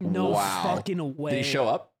 No Wow. fucking way. did he show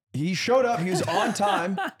up? He showed up. He was on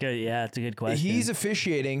time. Good. Yeah, it's a good question. He's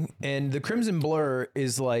officiating, and the Crimson Blur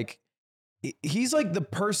is like, he's like the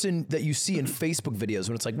person that you see in Facebook videos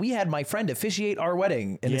when it's like, we had my friend officiate our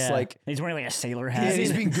wedding. And it's like, he's wearing like a sailor yeah, hat.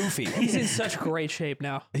 he's being goofy. He's in such great shape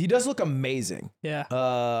now. He does look amazing. Yeah.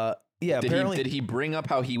 Yeah, apparently. Did he bring up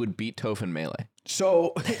how he would beat Toph in Melee?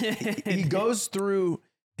 So he goes through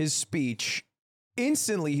his speech.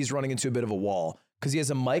 Instantly, he's running into a bit of a wall because he has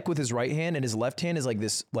a mic with his right hand and his left hand is like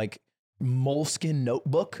this like moleskin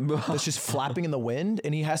notebook that's just flapping in the wind,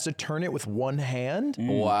 and he has to turn it with one hand.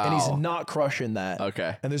 Wow. And he's not crushing that.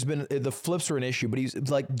 Okay. And there's been the flips were an issue, but he's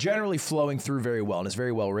like generally flowing through very well and it's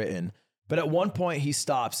very well written. But at one point he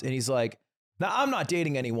stops and he's like, "Now I'm not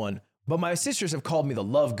dating anyone, but my sisters have called me the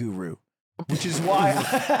love guru, which is why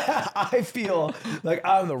I feel like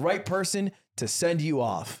I'm the right person to send you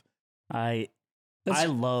off." I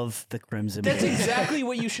love the Crimson. That's Blade. exactly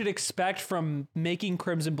what you should expect from making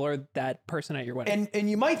Crimson Blur that person at your wedding. And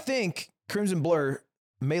you might think Crimson Blur,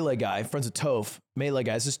 Melee guy, friends with Toph, Melee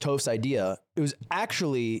guy, this is Toph's idea. It was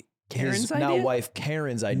actually Karen's his now idea? wife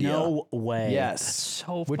Karen's idea. No way. Yes.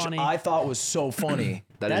 so Which funny. I thought was so funny.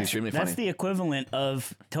 That is extremely funny. That's the equivalent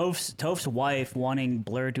of Toph's wife wanting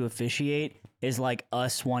Blur to officiate is like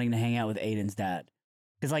us wanting to hang out with Aiden's dad.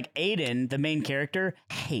 Because like Aiden, the main character,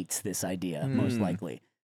 hates this idea most likely.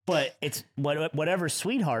 But it's whatever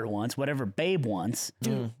Sweetheart wants, whatever Babe wants.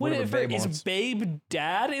 Whatever Whatever, Babe is wants. Babe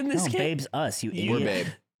dad in this No, game? Babe's us. You idiot. We're Babe.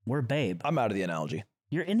 We're Babe. I'm out of the analogy.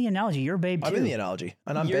 You're in the analogy. You're Babe too. I'm in the analogy,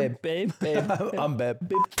 and I'm You're babe. Babe. I'm babe.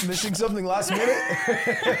 Missing something last minute?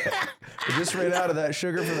 I just ran out of that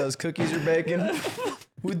sugar for those cookies you're baking.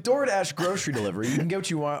 With DoorDash grocery delivery, you can get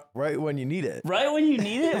what you want right when you need it. Right when you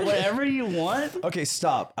need it, whatever you want. Okay,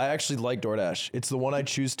 stop. I actually like DoorDash. It's the one I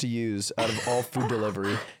choose to use out of all food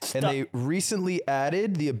delivery. And they recently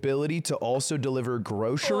added the ability to also deliver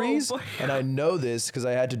groceries. And I know this because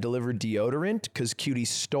I had to deliver deodorant because Cutie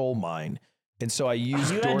stole mine. And so I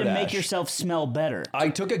used You DoorDash. had to make yourself smell better. I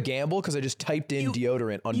took a gamble because I just typed in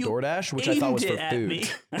deodorant on you DoorDash, which I thought was aimed for it at food. me.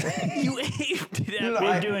 You aimed it at No, me.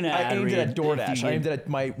 We're I, doing an I ad aimed it at read DoorDash. if you I aimed it at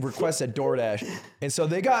my request at DoorDash. And so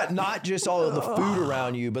they got not just all of the food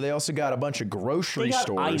around you, but they also got a bunch of grocery They got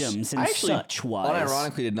stores. items and I actually, such wise.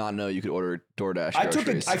 unironically, did not know you could order DoorDash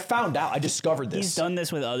groceries. I found out. I discovered this. He's done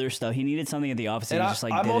this with other stuff. He needed something at the office and, And he just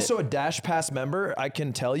like I'm did also it. a Dash Pass member. I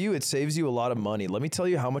can tell you it saves you a lot of money. Let me tell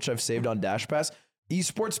you how much I've saved on Dash Pass.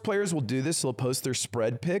 Esports players will do this. They'll post their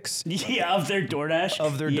spread pics Yeah, of their DoorDash.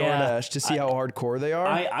 of their DoorDash to see how hardcore they are.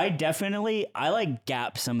 I like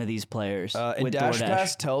gap some of these players And with Dash DoorDash.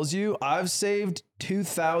 Pass tells you I've saved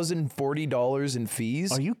 $2,040 in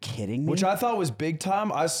fees. Are you kidding me? Which I thought was big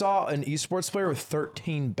time. I saw an esports player with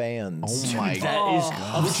 13 bands. oh my that god.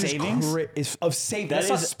 is of Which savings. is of savings. That That's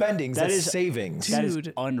not is- spendings. that That's is- savings. That is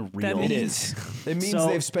Dude, unreal. that It means- is. It means So,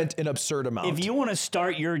 they've spent an absurd amount. If you want to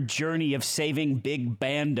start your journey of saving big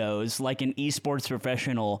bandos like an esports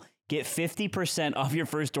professional, get 50% off your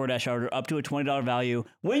first DoorDash order up to a $20 value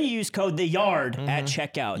when you use code The Yard at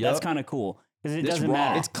checkout. That's kind of cool. Because it doesn't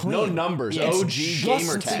matter. It's clean. No numbers. OG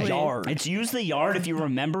gamer tag. Yard. It's use the Yard. If you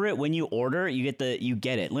remember it when you order, you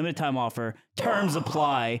get it. Limited time offer. Terms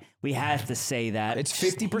apply. We have to say that. It's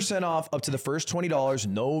 50% off up to the first $20,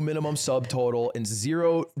 no minimum subtotal, and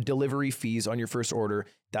 0 delivery fees on your first order.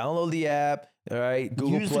 Download the app, all right?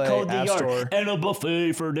 Google Use Play, the code App The Yard Store. and a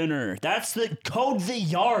buffet for dinner. That's the code The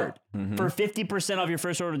Yard for 50% off your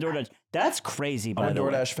first order DoorDash. That's crazy, by I'm a the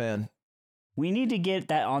way. DoorDash fan. We need to get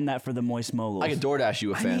that on that for the Moist Moguls. I could DoorDash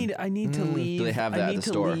you a fan. I need to leave. Do they have that I at need the to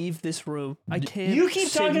store? leave this room. I can't. You keep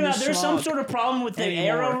sit talking in about this there's some smog sort of problem with the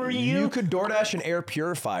air anymore. over You could DoorDash an air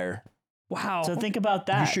purifier. Wow. So think about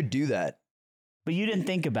that. You should do that. But you didn't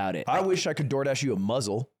think about it. I wish I could DoorDash you a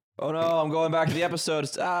muzzle. Oh no, I'm going back to the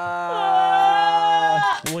episodes.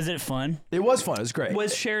 Was it fun? It was fun. It was great.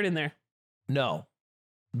 Was Sheridan there? No.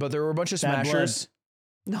 But there were a bunch of Bad smashers.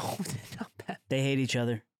 No, not bad. They hate each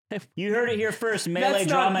other. You heard it here first. Melee That's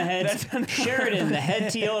not- drama heads. that's not- Sheridan, the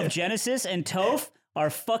head TO of Genesis, and Toph are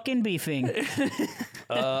fucking beefing.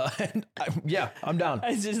 Yeah, I'm down.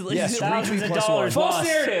 I just like Yes, Thousands retweet of plus dollars. one. false Boss.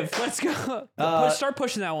 narrative. Let's go. Start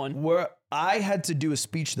pushing that one. Where I had to do a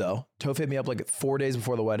speech though. Toph hit me up like 4 days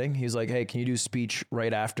before the wedding. He was like, "Hey, can you do a speech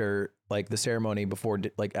right after like the ceremony before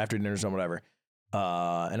like after dinner or whatever?" And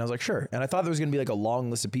I was like, "Sure." And I thought there was gonna be like a long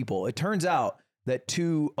list of people. It turns out that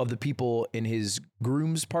 2 of the people in his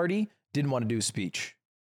groom's party didn't want to do a speech.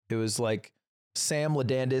 It was like Sam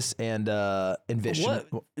Ladandis and Vish. What?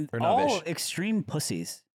 Or not All Vish. extreme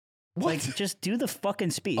pussies. Like, just do the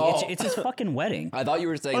fucking speech. Oh. It's his fucking wedding. I thought you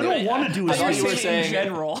were saying. I don't want to do I a thought you were speech. saying in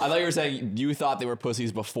general. I thought you were saying you thought they were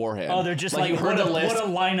pussies beforehand. Oh, they're just like you heard what the list a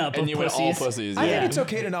lineup and of you pussies. went all pussies. I Yeah. think it's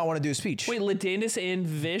okay to not want to do a speech. Wait, Ladandis and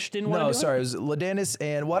Vish didn't want to No, do sorry. It was Ladandis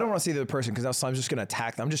and, well, I don't want to say the other person because now I'm just going to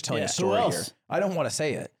attack them. I'm just telling Yeah. a story Who here. else? I don't want to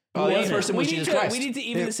say it. Oh, the it? other person was we need Jesus to, Christ. We need to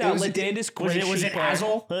even It- this it out. was- Ladandis Was it Gracie.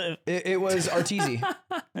 Azel? It was Arteezy.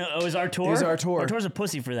 It was Artur? It was Artur. Artur's a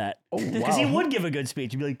pussy for that. Oh, Because he wow. would give a good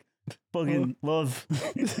speech. He'd be like, fucking love.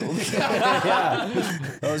 Yeah.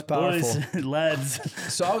 That was powerful. Boys,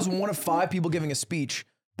 lads. So I was one of 5 people giving a speech,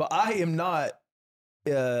 but I am not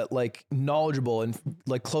like knowledgeable and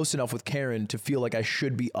like close enough with Karen to feel like I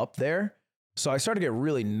should be up there. So I started to get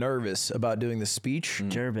really nervous about doing the speech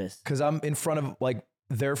Jervis. because I'm in front of like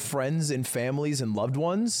their friends and families and loved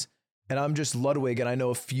ones. And I'm just Ludwig and I know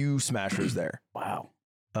a few smashers there. Wow.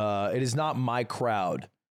 It is not my crowd.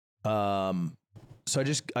 So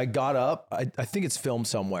I got up. I think it's filmed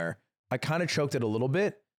somewhere. I kind of choked it a little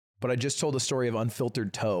bit, but I just told the story of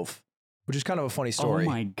unfiltered Toph, which is kind of a funny story. Oh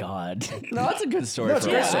my God. No, that's a good story. No, it's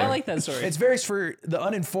for a a great Yeah, story. I like that story. It's very, for the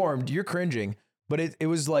uninformed, you're cringing, but it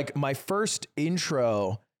was like my first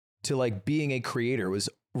intro to like being a creator was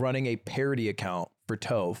running a parody account for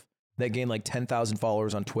Toph that gained like 10,000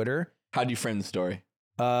 followers on Twitter. How'd you frame the story?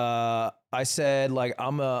 I said like,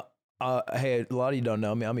 hey, a lot of you don't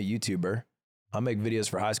know me. I'm a YouTuber. I make videos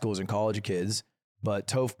for high schools and college kids, but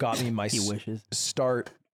Toph got me my He wishes. start.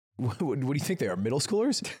 What do you think they are? Middle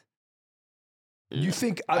schoolers? You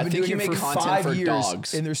think I've I been think doing you it make for content 5 for years?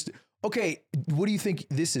 dogs. And there's okay. What do you think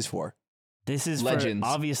this is for? This is Legends.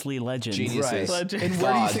 for obviously legends. Geniuses. Legend. And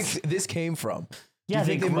where do you Gods. think this came from? Yeah,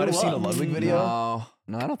 do you think they might have seen a Ludwig video?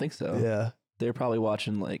 No, I don't think so. Yeah. They're probably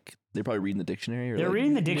watching they're probably reading the dictionary. Or They're like,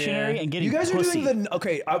 reading the dictionary Yeah. and getting You guys are pussy. doing the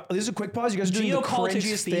okay. This is a quick pause. You guys are doing the Geopolitics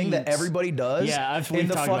cringiest thing that feeds. everybody does. Yeah, we've in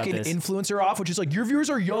the talked about fucking this. influencer off, which is like your viewers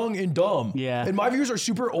are young and dumb. Yeah. and my viewers are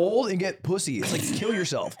super old and get pussy. It's like kill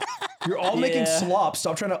yourself. You're all making Yeah. slop.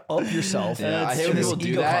 Stop trying to up yourself. Yeah, I hate in when this people do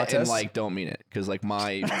ego that and contest. like don't mean it because like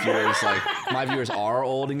my viewers are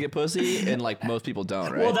old and get pussy and like most people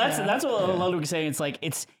don't, right? Well, that's what Ludwig was saying. It's like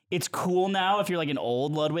it's cool now if you're like an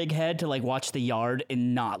old Ludwig head to like watch The Yard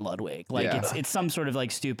and not Ludwig. Like Yeah. it's some sort of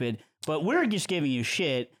like stupid. But we're just giving you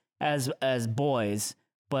shit as boys.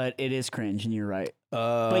 But it is cringe, and you're right.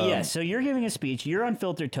 But yeah, so you're giving a speech. You're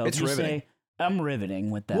unfiltered Toph. It's You riveting. say I'm riveting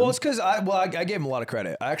with them. Well, it's because I gave him a lot of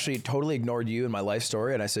credit. I actually totally ignored you in my life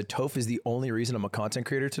story, and I said Toph is the only reason I'm a content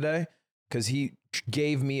creator today because he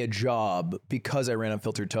gave me a job because I ran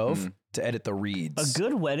Unfiltered Toph to edit the reads. A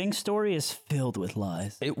good wedding story is filled with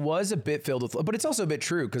lies. It was a bit filled with, but it's also a bit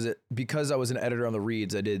true because I was an editor on the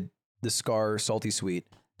reads. I did the Scar Salty Sweet.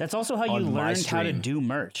 That's also how you On my learned how to stream. do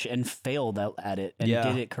merch and failed at it and Yeah.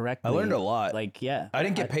 did it correctly. I learned a lot. Like, yeah. I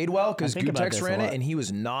didn't get paid well because think about Gutex this a ran lot. it, and he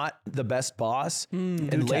was not the best boss. And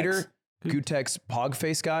Gutex. later, Gutex Pog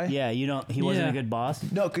Face guy. Yeah, he wasn't Yeah. a good boss.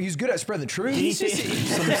 No, 'cause he's good at spreading the truth.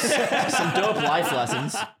 some dope life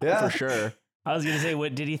lessons Yeah. for sure. I was gonna say,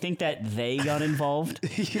 what did he think that they got involved?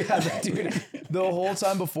 Yeah, that dude. The whole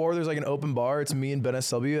time before there's like an open bar, it's me and Ben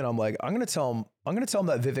SW, and I'm like, I'm gonna tell him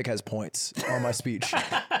that Vivek has points on my speech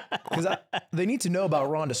because they need to know about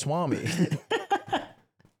Rhonda Swami.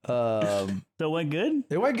 So it went good?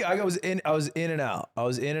 I was in and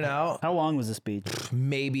out. How long was the speech?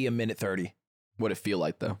 Maybe a minute 30. What'd it feel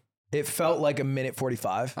like though? It felt like a minute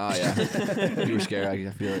 45. Oh yeah, you were scared. I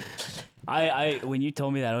feel it. I when you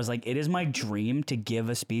told me that, I was like, it is my dream to give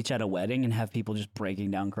a speech at a wedding and have people just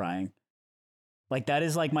breaking down crying. Like that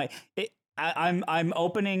is like I'm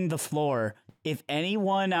opening the floor. If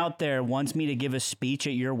anyone out there wants me to give a speech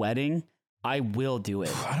at your wedding, I will do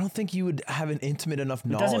it. I don't think you would have an intimate enough It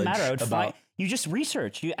knowledge. doesn't matter. I would find, you just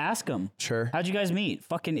research. You ask them. Sure. How'd you guys meet?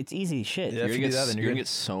 Fucking, it's easy shit. Yeah, if you do that, then You're you're gonna good. get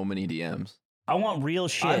so many DMs. I want real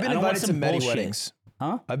shit. I've been I don't want invited to some many bullshit. weddings.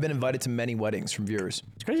 Huh? I've been invited to many weddings from viewers.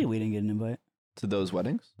 It's crazy we didn't get an invite. To those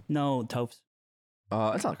weddings? No, Toph's.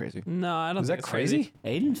 It's not crazy. No, I don't Is think that it's crazy?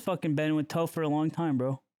 Aiden's fucking been with Toph for a long time,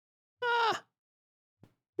 bro.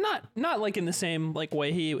 Not like in the same like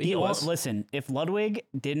way he was. Listen, if Ludwig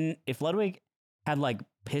had like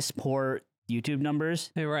piss poor YouTube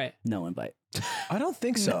numbers, Hey, right. no invite. I don't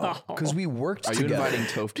think so No. because we worked Are you together. inviting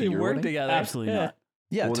Toph to We your work wedding? together. Absolutely Yeah. not.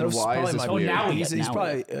 Yeah, Well, then Toph's why is probably this my weird? now we he's, get- he's now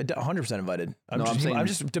probably 100% invited. No, I'm saying- I'm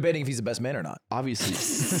just debating if he's the best man or not. Obviously,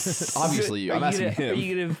 obviously. I'm Are asking you him.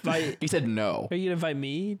 gonna invite? He said no. Are you gonna invite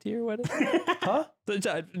me to your wedding? Huh?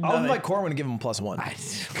 I'll invite Corwin and give him a +1.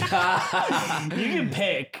 You can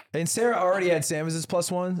pick. And Sarah already had Sam as his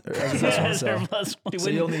 +1. Or as a +1 so. So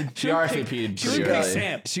you'll need. She RSVP'd She would pretty pick early.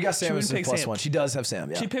 Sam. She got Sam She as would his pick Sam. +1. She does have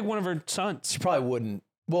Sam. Yeah. She picked one of her sons. She probably wouldn't.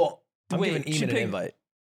 Well, I'm Wait, giving she Eamon an picked- invite.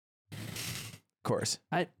 Of course.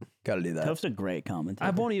 I Got to do that. Toph's a great commentator. I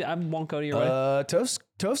won't go to your wedding.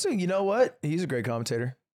 Toast, you know what? He's a great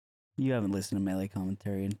commentator. You haven't listened to Melee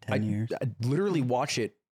commentary in 10 years. I literally watch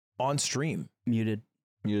it on stream. Muted.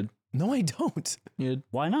 Muted. No, I don't. Muted.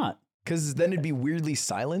 Why not? Because then it'd be weirdly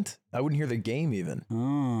silent. I wouldn't hear the game even.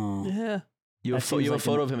 Oh. Yeah. You have, That seems you have like a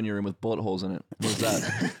photo of him in your room with bullet holes in it. What's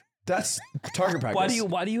that? That's target practice.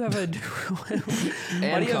 Why do you have a why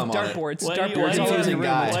And do you have come on it. dartboards? Why do you- Dartboards why do you all over have the a room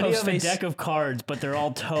guy? with Why do you Toph's have a face. deck of cards, but they're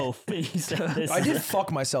all Toph? You said this. I did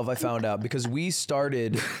fuck myself, I found out, because I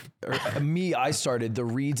started the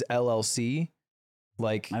Reeds LLC,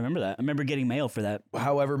 like I remember that. I remember getting mail for that.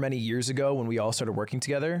 however many years ago when we all started working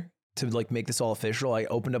together to like make this all official. I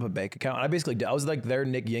opened up a bank account. I was like their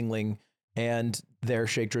Nick Yingling and their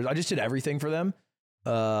Shake Drizz. I just did everything for them.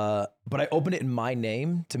 But I opened it in my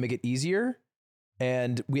name to make it easier.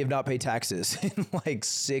 And we have not paid taxes in like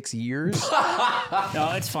 6 years.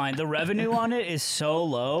 No, it's fine. The revenue on it is so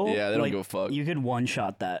low. Yeah, they don't like, give a fuck. You could one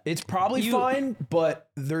shot that. It's probably fine, but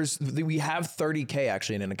we have 30K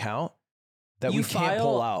actually in an account that we can't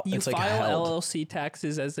pull out. You It's like file held. LLC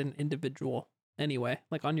taxes as an individual anyway,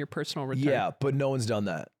 like on your personal return. Yeah, but no one's done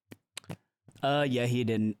that. Yeah, he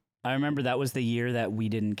didn't. I remember that was the year that we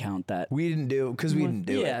didn't count that. We didn't do it because we didn't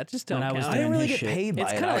do Yeah, it. just don't When I was count I it. didn't really his get shit. paid by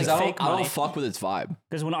It's it. kinda I like was- I fake don't money. fuck with its vibe.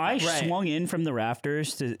 Because when I Right. swung in from the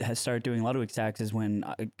rafters to start doing Ludwig's taxes, when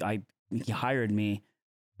he hired me,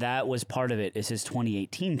 that was part of it. Is his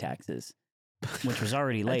 2018 taxes, which was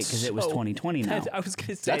already late because it was so- 2020 now. I was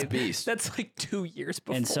gonna say That's beast. That's like 2 years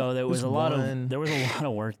before. And so there was There's a lot one.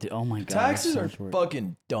 of work. Oh my god, Taxes so are much work.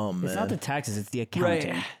 fucking dumb, It's man. not the taxes; it's the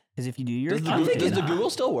accounting. Right. Because if you do your Does the, accounting, does the Google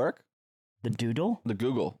still work? the doodle. The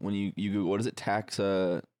Google, when you Google, what is it? Tax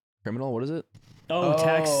criminal? What is it? Oh,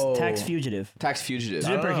 Oh. tax fugitive. Tax fugitive. I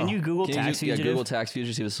don't Zipper, can know. you Google Can tax you, yeah, fugitive? Google tax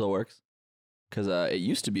fugitive, see if it still works. Because it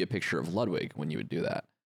used to be a picture of Ludwig when you would do that.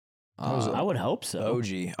 was I would hope so.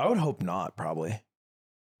 OG. I would hope not, probably.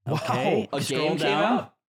 Okay, a scroll game came down.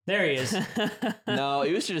 out? There he is. No, it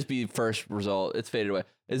used to just be first result. It's faded away.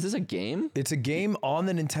 Is this a game? It's a game on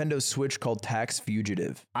the Nintendo Switch called Tax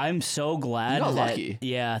Fugitive. I'm so glad. You got that, lucky.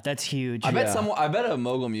 Yeah, that's huge. I bet Yeah. I bet a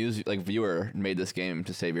Mogul Muse viewer made this game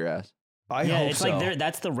to save your ass. I yeah, hope it's so. like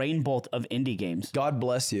that's the rain bolt of indie games. God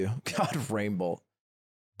bless you. God, Rainbow.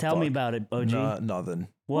 Tell me Fuck. about it, OG. Nah, nothing.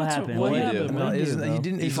 What What's- happened? what What'd you happened? do? What No, did you isn't- do, he bro?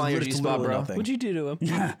 didn't. He He's found your just a G-spot, little bro? nothing. What'd you do to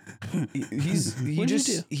him?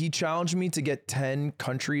 He challenged me to get 10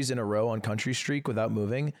 countries in a row on Country Streak without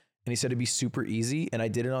moving, and he said it'd be super easy. And I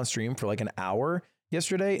did it on stream for like an hour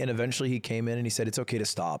yesterday, and eventually he came in and he said it's okay to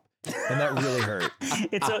stop, and that really hurt.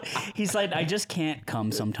 He's like, I just can't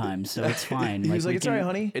come sometimes, so it's fine. He was like, we "It's all right, can-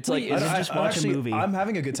 honey. It's like I don't- just watch a movie. I'm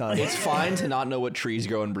having a good time." it's fine to not know what trees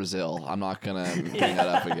grow in Brazil. I'm not gonna bring that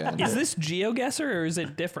up again. Is this GeoGuessr or is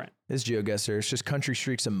it different? It's GeoGuessr. It's just Country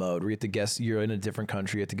Streak's a mode where you have to guess. You're in a different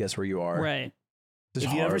country. You have to guess where you are. Right. It's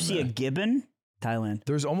If you ever hard, see a man. gibbon, Thailand.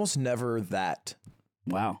 There's almost never that.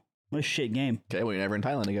 Wow, what a shit game. Okay, well, you're never in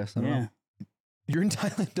Thailand, I guess. I don't Yeah. know. You're in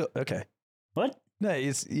Thailand. Okay. What? No,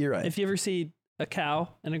 you're right. If you ever see a cow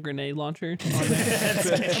and a grenade launcher, That's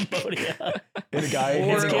Cambodia. And a guy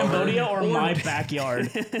It's hitting Cambodia or my backyard.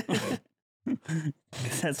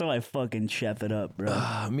 That's how I fucking chef it up,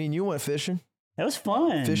 bro. Me and you went fishing. That was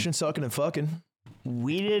fun. Fishing, sucking, and fucking.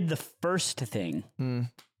 We did the first thing.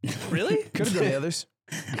 really? Could have done the others.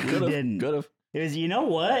 We didn't. Could have. It was, you know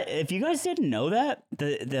what? If you guys didn't know that,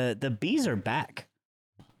 the bees are back.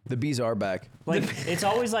 The bees are back. Like it's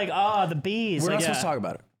always like, the bees. We're Like, not supposed to talk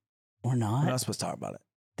about it. We're not. We're not supposed to talk about it.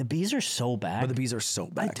 The bees are so back. But the bees are so I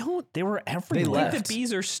back. don't They were everywhere. think left. the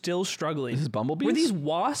bees are still struggling. This is bumblebees. Were these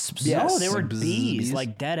wasps? Yeah. No, Yes. they were Like bzz, bees, bees?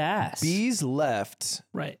 like dead ass. Bees left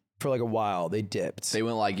Right. for like a while. They dipped. They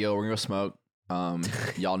went like, "Yo, we're gonna go smoke.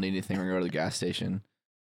 Y'all need anything? We're gonna go to the gas station.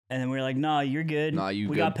 And then we were like, no, you're good. Nah, you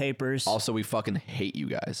we good. got papers. Also, we fucking hate you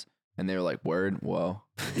guys." And they were like, "Word, whoa."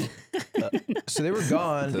 So they were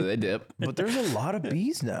gone. So they dip. But there's a lot of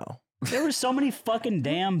bees now. There were so many fucking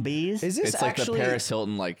damn bees. Is this It's like actually? the Paris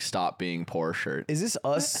Hilton like stop being poor shirt. Is this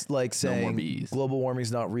us like No more saying bees. global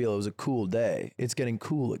warming's not real? It was a cool day. It's getting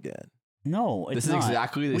cool again. No, it's This is not.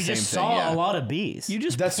 exactly the we same just thing, saw yeah. a lot of bees. You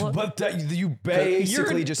just That's pl- what that you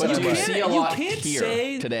basically just but said. you I'm can't- right. see a lot here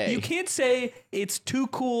say today. You can't say it's too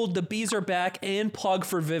cool. The bees are back and plug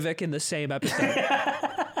for Vivek in the same episode.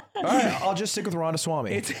 All right, I'll just stick with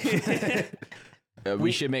Ramaswamy.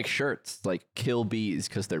 We should make shirts like "Kill Bees"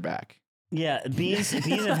 because they're back. Yeah, bees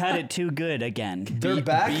have had it too good again. They're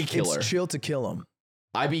back. Bee killer. It's chill to kill them.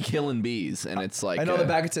 I be killing bees, and it's like I know the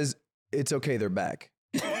back. It says it's okay. They're back.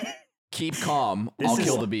 keep calm. I'll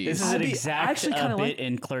kill the bees. This is an I exact actually kinda bit like-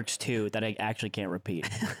 in Clerks 2 that I actually can't repeat.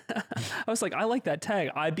 I was like, I like that tag.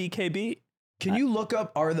 IBKB. Can you look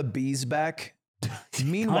up are the bees back?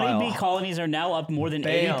 Meanwhile, Honeybee colonies are now up more than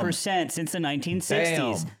Bam. 80% since the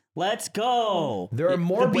 1960s. Bam. Let's go. there are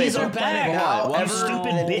more The bees bees are on planet back. now. What? You ever stupid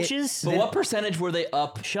than it- bitches. But what percentage were they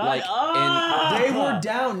up? Shut like, up. They were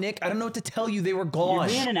down, Nick. I don't know what to tell you. They were You're gone.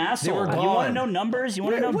 being an They asshole. were You gone. want to know numbers? You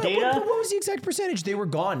want to know What- data? What was the exact percentage? They were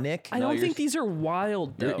gone, Nick. I don't you're- think these are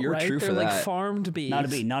wild though. You're right? true They're for like that. farmed bees. Not a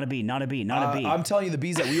bee, not a bee, not a bee, not a bee. I'm telling you, the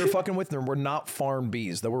bees that we were fucking with them were not farm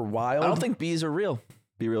bees. They were wild. I don't think bees are real.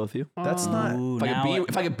 Be real with you. that's not. Ooh, If I, now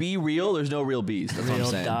if I could be real, there's no real bees. That's what I'm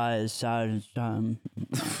real saying. dies.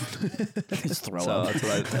 Just throw So up. that's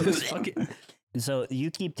what I. Fucking- So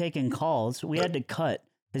you keep taking calls. We had to cut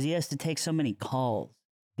because he has to take so many calls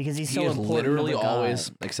because he's He so is important. literally of a guy.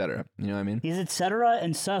 always, etc. You know what I mean? He's etc.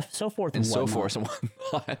 and so forth And so whatnot. forth and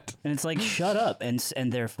whatnot. And it's like shut up and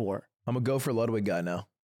therefore I'm gonna go for Ludwig guy now.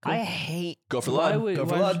 I hate. Go for why Lud. would Go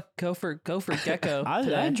for why Lud. would- go for Gecko? I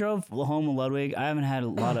today. drove home with Ludwig. I haven't had a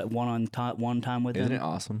lot of one time with Isn't him it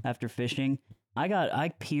awesome? after fishing.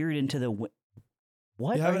 I peered into the.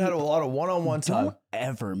 What? You haven't had a lot of one-on-one time. Don't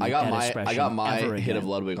ever make I got that my expression ever hit of again.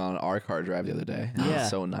 Ludwig on our car drive the other day. It was Yeah.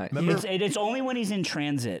 so nice. Remember- It's only when he's in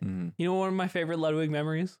transit. Mhm. You know one of my favorite Ludwig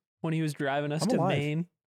memories when he was driving us I'm to alive. Maine.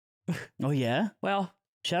 Oh yeah. Well,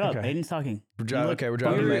 Shut up. Okay. Aiden's talking. We're You look- okay, we're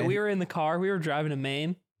driving we to were, Maine. we were in the car. We were driving to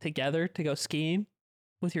Maine together to go skiing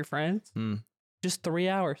with your friends. Mm. Just 3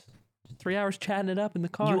 hours. 3 hours chatting it up in the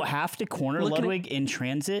car. You have to corner Looking at- Ludwig in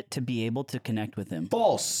transit to be able to connect with him.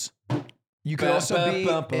 False. You could Ba, also ba, be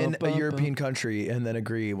ba, ba, in ba, a ba. European country and then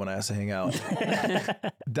agree when I ask to hang out.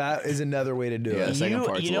 That is another way to do Yeah. it. The second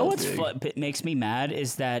part's you a know little what's big. makes me mad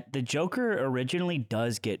is that the Joker originally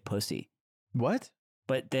does get pussy, What?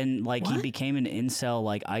 but then like he What? became an incel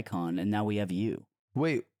like icon, and now we have you.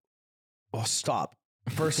 Wait. Oh, stop.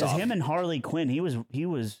 First Because off, him and Harley Quinn, he was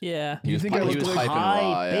yeah. He was, think I he look was like- hyping raw,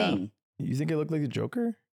 high yeah. thing. you think I look like the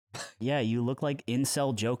Joker? Yeah, you look like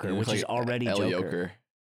incel Joker, He which looks is like already El Joker.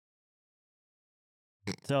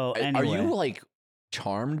 So anyway, Are you like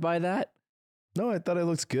charmed by that? No, I thought it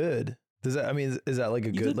looks good. Does that? I mean, is that like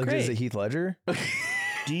a You good? look Like, is great. it Heath Ledger?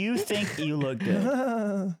 do you think you look good?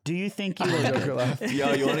 Joker Do you think you look good? laugh.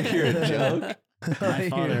 Yo, you want to hear a joke? My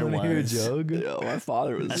father You wanna hear a was. joke? Yo, my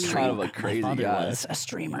father was A kind of a My crazy father guy. was a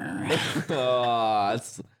streamer. Oh,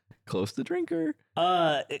 that's close to drinker.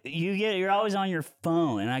 You're always on your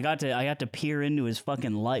phone, and I got to peer into his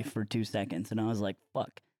fucking life for 2 seconds, and I was like,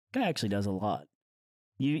 fuck, guy actually does a lot.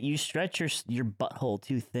 You stretch your butthole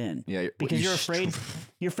too thin Yeah, because you're afraid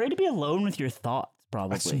to be alone with your thoughts.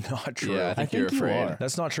 That's Probably. not true. Yeah, I think you're think you afraid. are.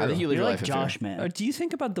 That's not true. I think you live You're your like life in fear. Josh, man. Or do you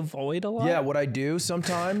think about the void a lot? Yeah, what I do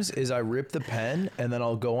sometimes is I rip the pen and then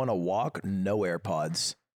I'll go on a walk, no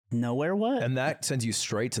AirPods, Nowhere what? and that sends you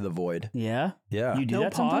straight to the void. Yeah. Yeah, You do No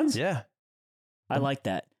that sometimes? pods? yeah. I like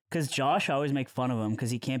that. Because Josh, I always make fun of him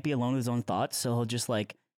because he can't be alone with his own thoughts. So he'll just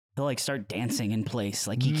he'll start dancing in place.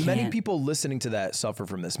 Like he can't. Many people listening to that suffer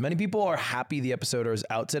from this. Many people are happy the episode is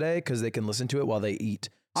out today because they can listen to it while they eat.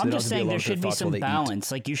 So I'm they don't just have to be saying alone there with their should be thoughts while some they eat.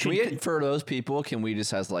 balance. Like you Can should. we, for those people, can we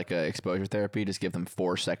just as like a exposure therapy, just give them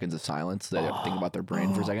 4 seconds of silence so they have to think about their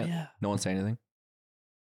brain for a second? Yeah. No one say anything.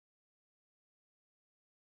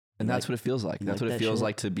 And You that's what it feels like. you That's like what it that feels shit?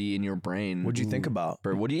 like to be in your brain. What'd you think about?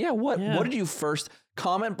 For what? What Yeah. did you first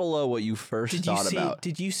comment below? What you first Did you thought see? about?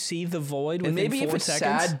 Did you see the void And within maybe 4 if it's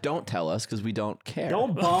seconds? sad, don't tell us because we don't care.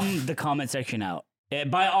 Don't bum the comment section out.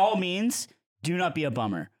 By all means, do not be a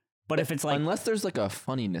bummer. But if it's like, Unless there's like a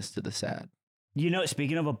funniness to the sad.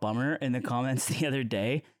 speaking of a bummer in the comments the other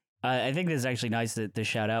day, I think this is actually nice to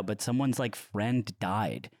shout out, but someone's like friend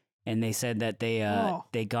died. And they said that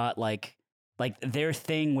they got like their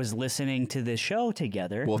thing was listening to the show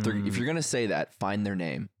together. Well, if you're gonna say that, find their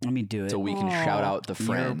name Let me do it. so we can shout out the You're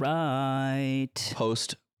friend right.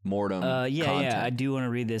 post mortem. Yeah, I do want to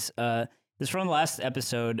read this. This is from the last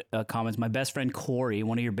episode comments. My best friend Corey,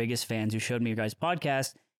 one of your biggest fans who showed me your guys'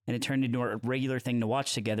 podcast, and it turned into a regular thing to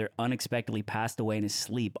watch together, unexpectedly passed away in his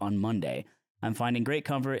sleep on Monday. I'm finding great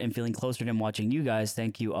comfort and feeling closer to him watching you guys.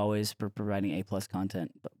 Thank you always for providing A+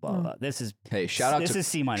 content. Blah, blah, blah. This is Hey, shout out this to is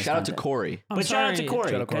C- shout out to content. Corey. I'm But shout out to sorry.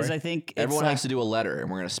 Corey Shout out Corey. because I think Everyone it's has to do a letter,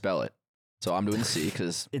 and we're gonna spell it. So I'm doing C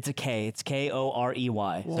because it's a K. It's Korey.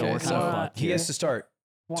 So Okay, we're kind so of fucked He here. has to start.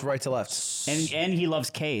 It's right to left. And he loves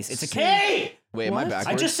K's. It's a K. wait, am I What? backwards?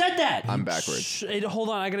 I just said that. I'm backwards. Hold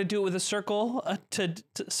on, I gotta do it with a circle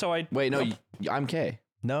so I. Wait, no, I'm K.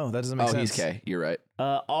 No, that doesn't make Oh, sense. he's K. You're right.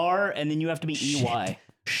 R, and then you have to be EY.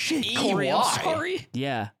 Shit, Corey, I'm sorry.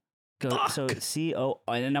 Yeah. Go. So CO,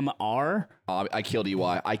 and then I'm R. I killed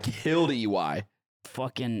EY. I killed EY.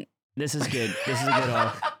 Fucking. This is good. This is a good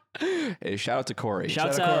R. Hey, shout out to Corey.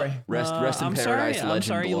 Shouts Shout out out. Corey. Rest in I'm paradise, sorry. legend. I'm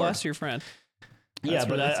sorry you Blore. lost your friend. Yeah, That's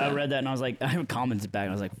but really I sad. read that and I was like, I have comments back.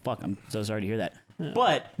 And I was like, fuck, I'm so sorry to hear that.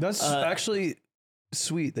 But That's actually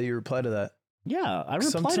sweet that you reply to that. yeah, I reply to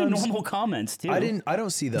Sometimes- normal comments too. I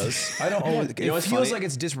don't see those. I don't always. You know It what's feels funny? like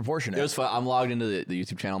it's disproportionate. It was fun. I'm logged into the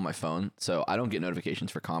YouTube channel on my phone, so I don't get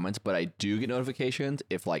notifications for comments, but I do get notifications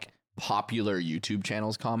if like popular YouTube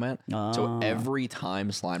channels comment. So Ah. every time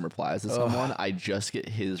Slime replies to someone, I just get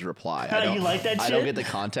his reply. How I do don't, you like that I shit? don't get the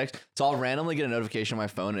context. So I'll randomly get a notification on my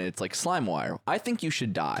phone and it's like SlimeWire. I think you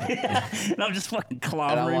should die. and I'm just fucking And I'm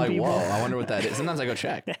clobbering like, people. whoa, I wonder what that is. Sometimes I go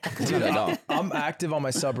check. Sometimes I don't. I'm active on my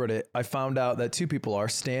subreddit. I found out that 2 people are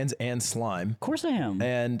Stans and Slime, Of course I am.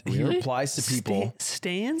 and he replies to people.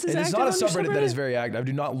 Stands is And it's active not a on your subreddit that is very active. I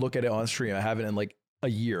do not look at it on stream. I haven't in like a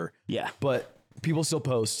year. Yeah, But people still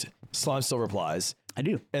post. Slime still replies. I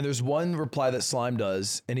do. And there's one reply that Slime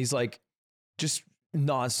does, and he's like, just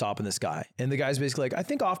nonstop in this guy. And the guy's basically like, I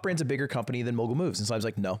think Off-Brand's a bigger company than Mogul Moves. And Slime's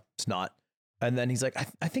like, no, it's not. And then he's like,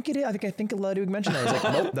 I think it is. I think Ludwig mentioned that. He's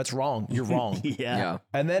like, nope, that's wrong. You're wrong. Yeah. Yeah.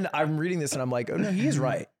 And then I'm reading this and I'm like, oh no, he is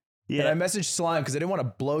right. Yeah. And I messaged Slime because I didn't want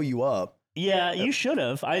to blow you up. Yeah, you should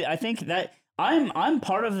have. I think that I'm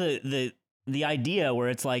part of the idea where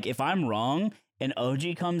it's like if I'm wrong and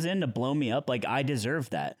OG comes in to blow me up, like I deserve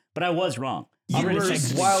that. But I was wrong. I'm You gonna were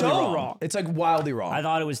check- wildly so wrong. wrong. It's like wildly wrong. I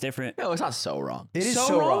thought it was different. No, it's not so wrong. It is So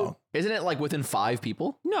so wrong? wrong. Isn't it like within 5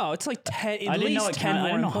 people? No, it's like 10. At I didn't know least it 10 I more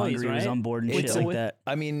didn't know employees, Hungry right? was on board and It's shit like with- that.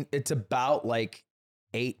 I mean, it's about like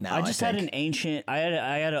 8 now. I just had think. an ancient. I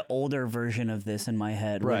had an older version of this in my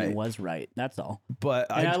head when Right. it was right. That's all. But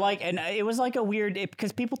And it was like a weird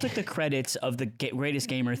because people took the credits of the greatest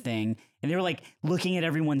gamer thing and they were like looking at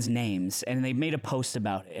everyone's names and they made a post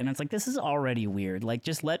about it and it's like this is already weird. Like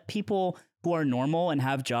just let people who are normal and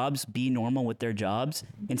have jobs be normal with their jobs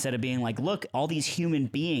instead of being like, look, all these human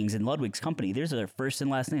beings in Ludwig's company. These are their first and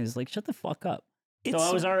last names. It's like shut the fuck up. So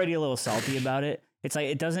I was already a little salty about it. It's like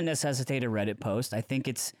it doesn't necessitate a Reddit post. I think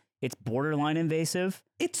it's borderline invasive.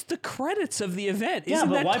 It's the credits of the event. Yeah, Isn't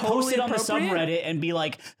but that why totally post it on the appropriate? subreddit and be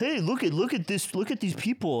like, "Hey, look at this, look at these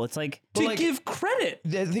people." It's like, To like- give credit.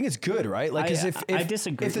 I think it's good, right? Like, 'cause if I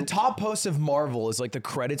disagree. If the top post of Marvel is like the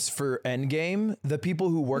credits for Endgame, the people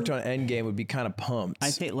who worked on Endgame would be kind of pumped.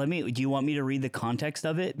 I think. Do you want me to read the context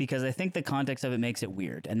of it because I think the context of it makes it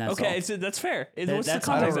weird, and that's Okay, all. so that's fair. What's that's- the I I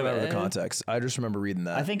context don't of remember it? the context. I just remember reading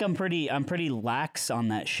that. I think I'm pretty lax on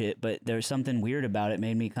that shit, but there's something weird about it.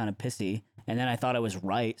 Made me kind of pissy, and then I thought I was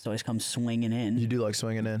right, so I just come swinging in, you do like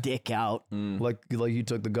swinging in, dick out, like you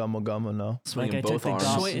took the gumma, no? Swinging I took both the arms.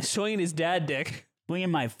 gum- Swinging his dad dick.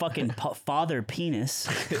 swinging my fucking father penis.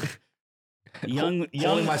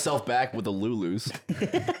 Holding myself back with the Lulus.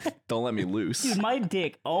 Don't let me loose. Dude, my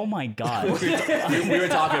dick. Oh my god. we were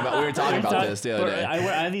talking about this the other day. I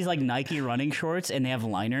have these like Nike running shorts, and they have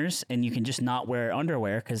liners, and you can just not wear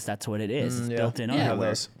underwear because that's what it is. It's built-in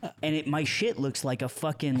underwear. And my shit looks like a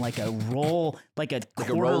fucking quarter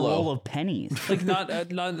roll of pennies. Like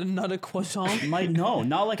not a croissant.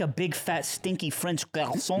 Not like a big fat stinky French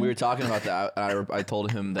garçon. We were talking about that. I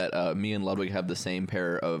told him that me and Ludwig have the same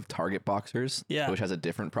pair of Target boxers, which has a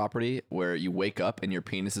different property where you wake up and your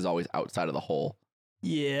penis is always outside of the hole.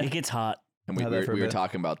 Yeah, it gets hot. And we were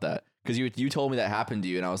talking about that because you told me that happened to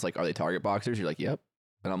you, and I was like, "Are they Target boxers?" You're like, "Yep,"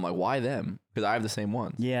 and I'm like, "Why them?" Because I have the same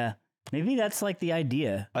ones. Yeah, maybe that's like the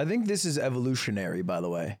idea. I think this is evolutionary, by the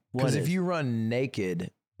way. Because if you run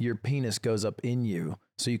naked, your penis goes up in you,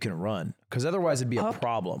 so you can run. Because otherwise, it'd be a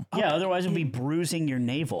problem. Yeah, otherwise it'd be bruising your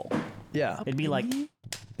navel. Yeah, it'd be like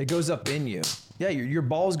it goes up in you. Yeah, your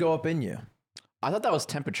balls go up in you. I thought that was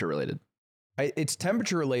temperature related. It's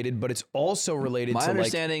temperature related, but it's also related My to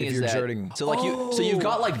understanding like if is you're that exerting. so you've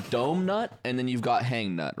got like dome nut and then you've got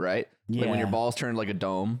hang nut, right? Yeah. Like when your balls turn like a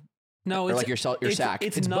dome. No, or it's like your sack.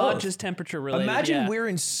 It's It's not both. just temperature related. Imagine we're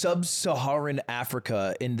in sub-Saharan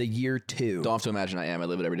Africa in the year 2. Don't have to imagine I am. I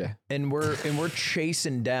live it every day. And we're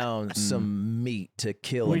chasing down some meat to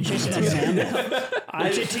kill. we're and chasing eat. a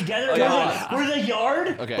mammoth. Together we're the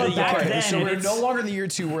yard. Okay. But back then, So we're no longer in the year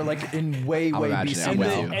 2. We're like in way imagining BC. I'm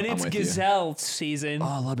with you. and it's I'm with you. gazelle season.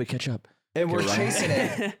 Oh, Ludwig, catch up. And we're You're right. chasing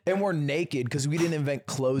it. And we're naked because we didn't invent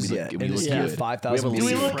clothes We yet. look- we in this look year good. 5,000 We have a Do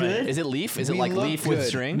we BC. look good? Is it leaf? Is it We like look leaf with good.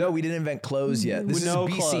 string? No, we didn't invent clothes yet. This No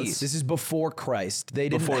is BC. clothes. This is before Christ. They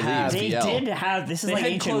didn't Before have. leaves. They VL. did have. This is They like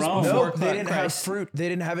had ancient clothes Rome. before No, they didn't have Christ. fruit. They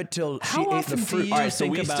didn't have it till How she ate often the fruit. do you Alright, so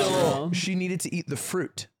think we about still- Rome? She needed to eat the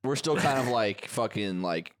fruit. We're still kind of like fucking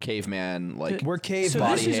like caveman, like We're cave So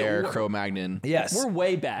body this is- hair, Cro-Magnon. Yes. We're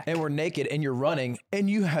way back. And we're naked and you're running and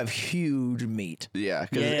you have huge meat. Yeah,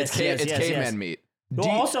 because Yes, it's yes, caveman yes. meat. Well,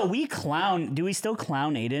 also we clown. Do we still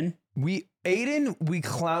clown Aiden? We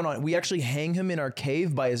clown on. We actually hang him in our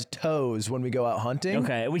cave by his toes when we go out hunting.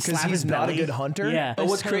 Okay, we because slap he's his not a belly. good hunter. Yeah. But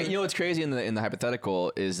what's crazy? You know what's crazy in the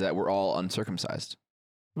hypothetical is that we're all uncircumcised.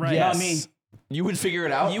 right. Yes. Not me. You would figure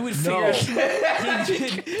it out. You would No. figure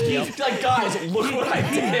He's like, guys, look what I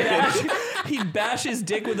did. he'd bash his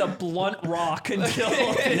dick with a blunt rock until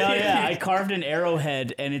No, yeah. I carved an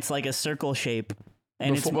arrowhead, and it's like a circle shape.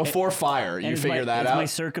 And Before fire, and you it's figure my, that it's out. my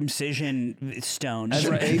circumcision stone. As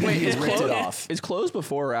a baby, Wait, he is ripped it clothes- off. Is clothes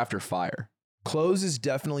before or after fire? Clothes is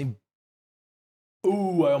definitely.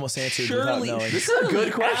 Ooh, I almost answered without surely, knowing. This is a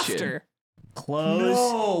good question. after. Clothes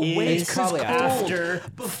No, wait, is it's probably after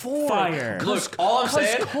Before. fire. Look, all I'm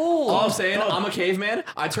saying, cold. all I'm saying, I'm a caveman.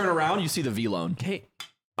 I turn around, you see the V-Lone. Okay.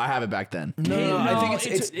 I have it back then. No, I think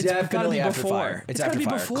it's it's gotta definitely be after before. fire. It's gotta after be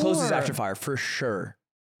fire. Clothes is before. after fire for sure.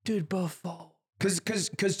 Dude, before. Because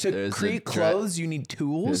to There's the create dre- clothes, you need Is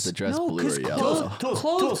tools. the dress No, blue or because yellow?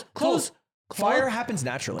 clothes Fire happens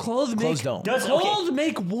naturally. Clothes make don't. clothes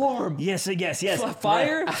make warm. Yes, yes.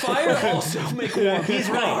 Fire also make warm. He's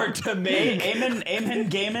right. Hard to make. Amen,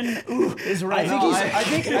 Gaiman is right. I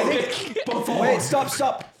think. Wait,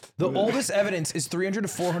 stop. The oldest evidence is 300 to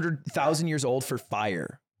 400,000 years old for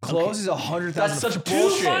fire. Clothes is 100,000. That's such Dude,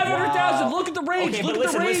 bullshit. 500,000. Look at the range. Okay, Look but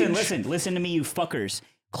at the range. listen to me, you fuckers.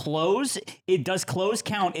 Clothes, does clothes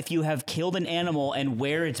count if you have killed an animal and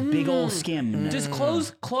wear its big old skin? Does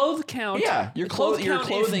clothes count? Yeah, you're Clothes you're count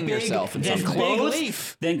clothing is big- yourself in Then some big clothes,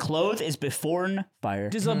 leaf. then clothes is before fire.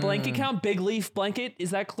 Does a blanket count? Big leaf blanket?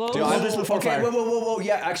 Is that clothes? Dude, Clothes is before Okay, fire. whoa.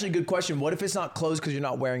 Yeah, actually, good question. What if it's not clothes because you're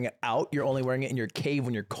not wearing it out? You're only wearing it in your cave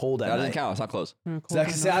when you're cold at That doesn't night. count. It's not clothes.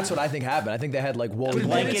 That's what I think happened. I think they had like woolly Then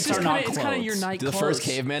Blankets it's are just not kinda, It's kind of your clothes. night The clothes. first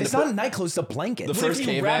caveman. It's to not put- a night clothes. It's a blanket. The But first if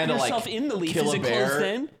you caveman wrap to yourself like in the leaf, kill is a it clothes bear.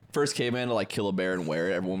 then? First caveman to like kill a bear and wear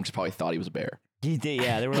it. Everyone just probably thought he was a bear.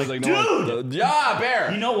 Yeah, they were like, Like, dude! no one, yeah,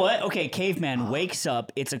 bear. You know what? Okay, caveman wakes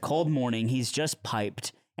up. It's a cold morning. He's just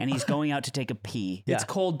piped, and he's going out to take a pee. Yeah. It's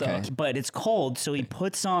cold though. Okay. But it's cold, so he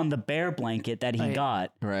puts on the bear blanket that he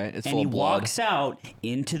got, Right, it's and full he of blood. walks out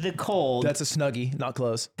into the cold. That's a Snuggie, not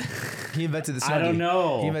clothes. He invented the Snuggie. I don't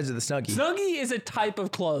know. He invented the Snuggie. Snuggie is a type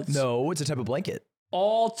of clothes. No, it's a type of blanket.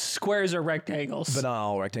 All squares are rectangles. But not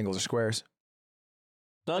all rectangles are squares.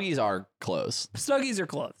 Snuggies are clothes. Snuggies are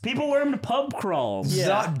clothes. People wear them to pub crawls. Yeah.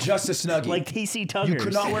 Not just a Snuggie. Like TC Tuggers. you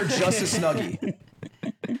could not wear just a Snuggie.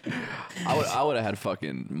 I would have had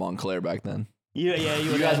fucking Montclair back then. Yeah,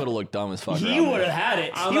 you You guys would have looked dumb as fuck. He around me. would have had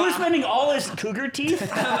it. He was spending all his cougar teeth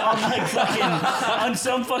on like fucking on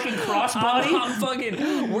some fucking crossbody. I'm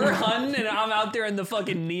fucking. We're hunting, and I'm out there in the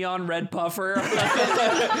fucking neon red puffer.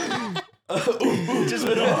 Just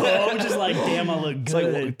with a bow, just like, damn, I'ma look It's like,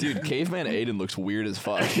 good. dude, caveman Aiden looks weird as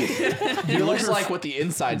fuck. He looks like what the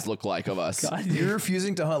insides look like of us. You're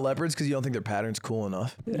refusing to hunt leopards because you don't think their pattern's cool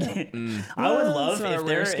enough. I would love not a if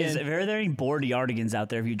rare there are any bored yardigans out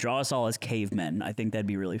there. If you draw us all as cavemen, I think that'd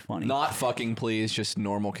be really funny. Not fucking please, just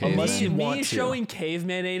normal caveman. Unless you want Me to. showing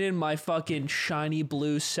caveman Aiden my fucking shiny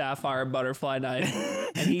blue sapphire butterfly knife,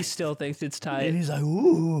 and he still thinks it's tight. and he's like,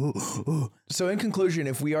 ooh. So in conclusion,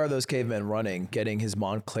 if we are those cavemen running, getting his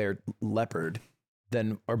Montclair leopard,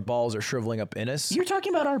 then our balls are shriveling up in us. You're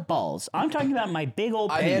talking about our balls. I'm talking about my big old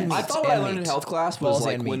I penis. thought what I and learned in meat. health class was Balls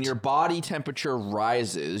like and when meat. your body temperature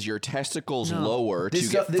rises, your testicles lower to This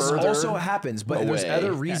get further. also happens, but there's away.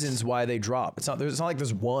 other reasons why they drop. It's not like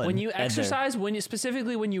there's one. When you exercise,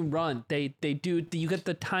 specifically when you run, they do. You get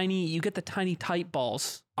the tiny tight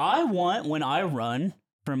balls. I want when I run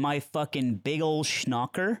for my fucking big old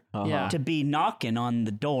schnocker Yeah. to be knocking on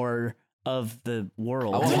the door of the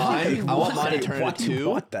world. I want mine to turn Why into do you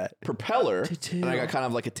want that? propeller, To and I got kind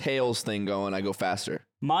of like a tails thing going. I go faster.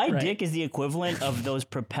 My Right. dick is the equivalent of those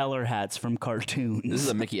propeller hats from cartoons. This is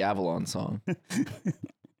a Mickey Avalon song.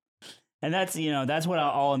 And that's what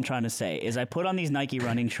all I'm trying to say is I put on these Nike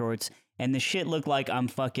running shorts and the shit look like I'm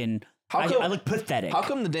fucking. I look pathetic. How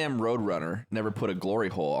come the damn Roadrunner never put a glory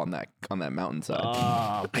hole on that mountainside?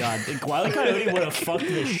 Oh god, Wile E. Coyote would have fucked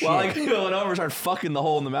this shit. Well, like going over, started fucking the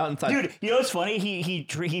hole in the mountainside. Dude, you know what's funny?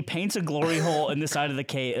 He paints a glory hole in the side of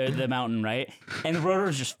the mountain, right? And the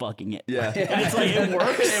rotor's just fucking it. Yeah. And it's like it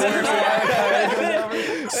works.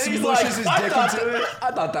 And he's like,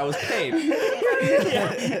 I thought that was paint.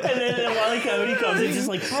 Yeah. And then Wile E. Coyote comes, and he's just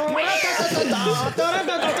like,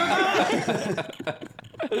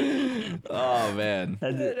 Oh man.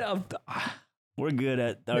 we're good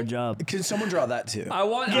at our job. Can someone draw that too? I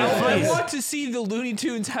want to see the Looney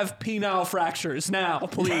Tunes have penile fractures now,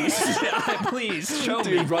 please. Please show me.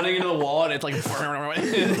 Dude, running into the wall and it's like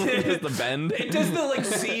the bend. It does the like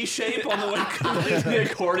C shape on the way.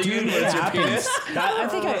 The accordion. It It's your happens. penis. I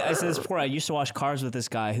think I said this before. I used to wash cars with this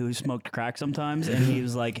guy who smoked crack sometimes, and he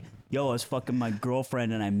was like, "Yo, I was fucking my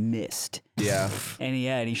girlfriend and I missed." Yeah. And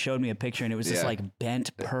he showed me a picture, and it was this Yeah. like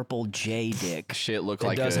bent purple J dick. Shit looked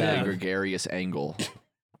like does a have- gregarious angle.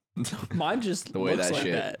 Mine just The way looks that like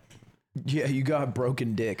shit- that. Yeah, you got a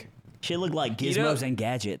broken dick. Shit looked like You know- gizmos and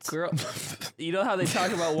gadgets. Girl, you know how they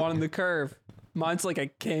talk about wanting the curve? Mine's like a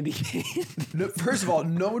candy cane. No, first of all,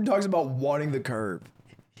 no one talks about wanting the curve.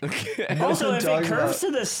 Also, one if it talks curves to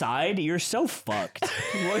the side, you're so fucked.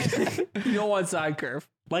 You don't want side curve.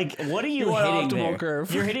 Like, what are you, You want hitting optimal there?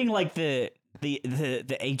 curve. You're hitting like the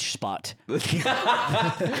H spot.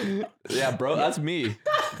 Yeah, bro, that's me.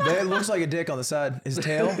 It looks like a dick on the side. His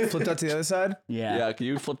tail flipped out to the other side. Yeah. Yeah, can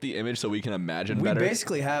you flip the image so we can imagine We better?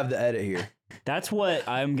 basically have the edit here. That's what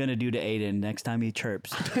I'm gonna do to Aiden next time he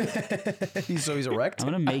chirps. He's erect. I'm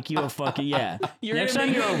gonna make you a fucking You're next gonna time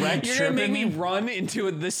make you're me- erect, You're gonna make chirping me run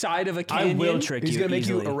into the side of a I canyon. will trick He's you. gonna make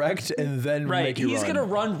easily. you erect and then Right, make you he's run. gonna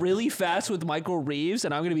run really fast with Michael Reeves,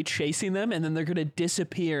 and I'm gonna be chasing them, and then they're gonna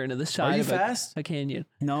disappear into the side you of fast? a canyon.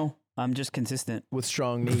 No, I'm just consistent. with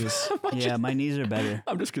strong knees. Yeah, my knees are better.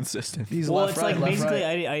 I'm just consistent. He's Well, left, it's right, like left, basically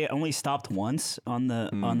right. I only stopped once on the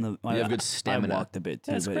You have good stamina. I walked a bit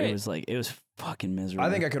too, That's but great. it was fucking miserable.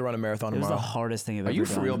 I think I could run a marathon it was the tomorrow. hardest thing I've Are ever you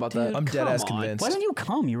done. for real about that? I'm dead ass Come on. convinced. Why didn't you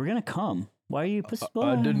come? You were gonna come. Why are you puss?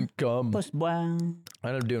 I didn't come. Puss, boy. I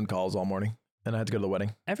ended up doing calls all morning, and I had to go to the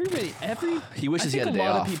wedding. He I wishes he think had a a day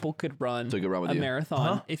lot off. of people could run So he could run with a you.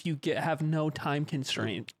 marathon if you have no time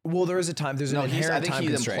constraint. Well, there is a time. There's an No, I inherent think time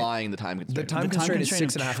he's constraint. implying the time The constraint. time The time constraint is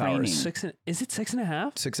constraint 6.5 of training. hours. Is it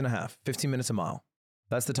 6.5? 6.5. 15 minutes a mile.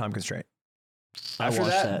 That's the time constraint. I After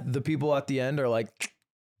watched that. the people at the end are like,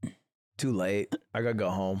 too late. I gotta go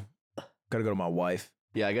home. Gotta go to my wife.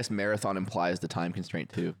 Yeah, I guess marathon implies the time constraint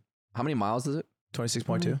too. How many miles is it?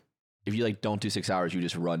 26.2. If you like don't do 6 hours, you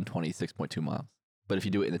just run 26.2 miles. But if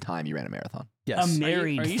you do it in the time, you ran a marathon. Yes. A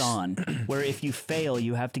married are you s- thon, where if you fail,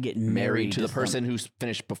 you have to get married, Married to the some- person who's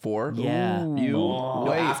finished before. Yeah. You no,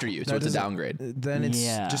 Wait, after you, so that it's a doesn't- downgrade. Then it's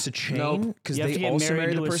Yeah. just a chain Nope. because You have to they get also married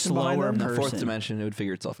marry to the a person behind slower them. In the fourth person. dimension, it would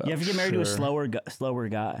figure itself out. You have to get married to a Sure. slower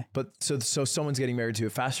guy. But so someone's getting married to a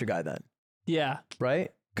faster guy then, Yeah.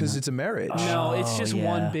 right? Because it's a marriage. No, it's just yeah.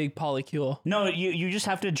 one big polycule. No, you just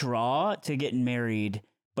have to draw to get married,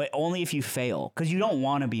 but only if you fail, because you don't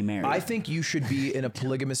want to be married. I think you should be in a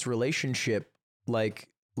polygamous relationship like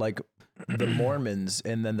the Mormons,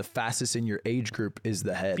 and then the fastest in your age group is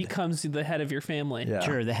the head. Becomes the head of your family. Yeah.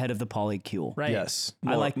 Sure, the head of the polycule. Right. Yes.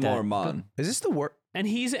 I like that. Mormon. Is this the word? And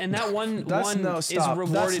that one That's one no is stop.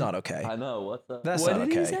 rewarded. That's not okay. I know what's up. That's What not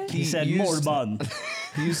did he okay. say? He said used, Mormon.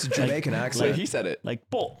 He used a Jamaican accent. Wait, he said it. Like,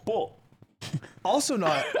 bo. Also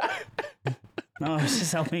not. No, it's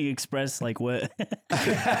just helping express like what.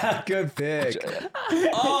 Good pick.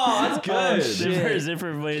 Oh, that's good.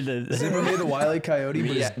 Zipper made the. Zipper made the Wile E. Coyote, but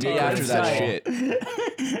Me, his me after that inside.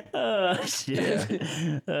 shit. Oh shit!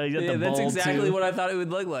 You got the that's ball, exactly too. what I thought it would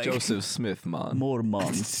look like. Joseph Smith, man. More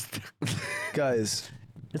mom. guys.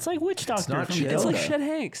 It's like Witch Doctor not from chill. It's like Zelda. Chet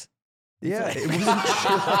Hanks. Yeah, it wasn't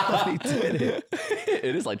chill when he did it.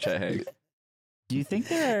 It is like Chet Hanks. Do you think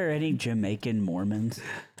there are any Jamaican Mormons?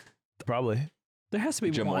 Probably. There has to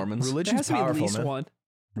be Jim one. Mormons. There Religion's has to be at powerful, least man. one.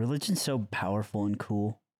 Religion's so powerful and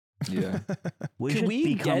cool. Yeah. We Could should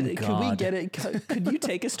we become get it? God. Could we get it? Could you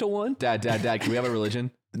take us to one? Dad, can we have a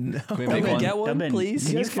religion? No. Can we Can make we one? get one, Dubbin, please?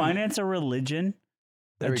 Can you Yes, can we- finance a religion?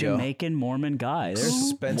 There A we go. Jamaican Mormon guy. There's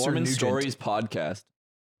Spencer Mormon Nugent. Stories podcast.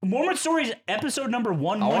 Mormon Stories episode number I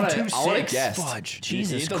want to 1126. guess. Fudge.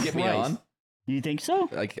 Jesus They'll get me Christ. on. You think so?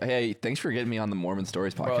 Like, hey, thanks for getting me on the Mormon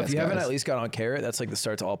Stories podcast. Bro, if you haven't guys. at least got on Carrot, that's like the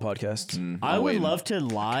start to all podcasts. I I'm would waiting. love to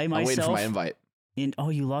lie I'm waiting for myself. my invite. Oh,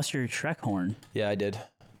 you lost your Shrek horn. Yeah, I did.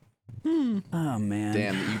 Oh man.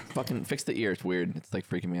 Damn, you fucking fix the ear. It's weird. It's like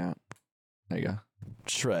freaking me out. There you go.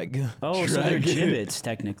 Shreg. Oh, so they're Shreg. gibbets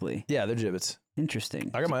technically. Yeah, they're gibbets.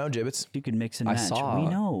 Interesting. I got my own gibbets. You could mix and I match. saw- We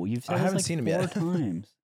know. You've said I this haven't like seen 'em 4 yet. times.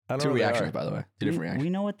 I don't Two know what they reactions, are. by the way. Two different We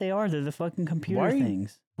reactions. know what they are. They're the fucking computer Why are you-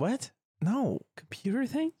 things. What? No. Computer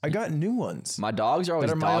thing? I got new ones. My dogs are always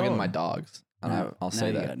That are my dogging own. my dogs. And I'll Now say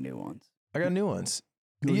you that. got new ones. I got new ones.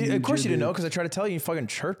 Got You- new of course you didn't know gibbets. because I tried to tell you. You fucking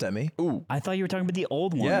chirped at me. Ooh. I thought you were talking about the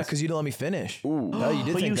old ones. Yeah, because you didn't let me finish. Ooh. No, you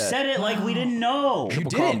did But think you that. said it like we didn't know. You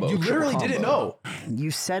Triple didn't. combo, You triple literally didn't know. combo.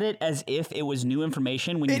 You said it as if it was new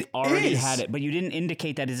information when you It already is. had it, but you didn't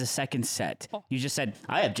indicate that as a second set. You just said,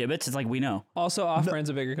 I have gibbets. It's like, we know. Also,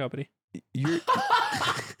 Off-Brand's a bigger company. You're,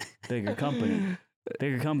 Bigger company.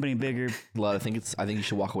 Bigger company, bigger. Lud, I think you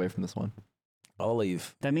should walk away from this one. I'll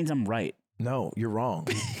leave. That means I'm right. No, you're wrong.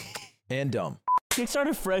 And dumb. Kickstart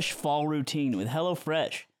a fresh fall routine with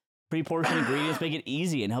HelloFresh. Pre-portioned ingredients make it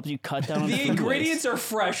easy and helps you cut down on The food ingredients waste. are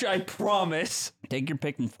fresh, I promise. Take your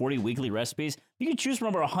pick from 40 weekly recipes. You can choose from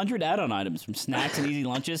over 100 add-on items, from snacks and easy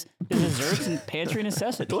lunches to desserts and pantry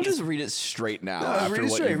necessities. Don't just read it straight now. after read it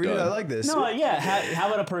what straight. you've Read it. done. I like this. No, yeah. How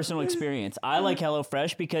about a personal experience? I like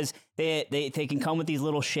HelloFresh because they can come with these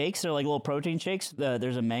little shakes. They're like little protein shakes.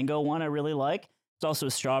 There's a mango one I really like. There's also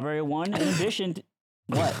a strawberry one. In addition,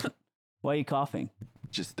 what? Why are you coughing?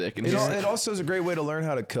 Just thick and It also is a great way to learn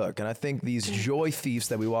how to cook, and I think these joy thieves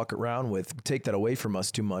that we walk around with take that away from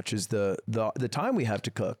us too much. Is the time we have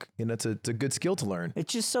to cook? You know, it's a good skill to learn.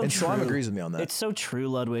 It's just so And true. Slime agrees with me on that. It's so true,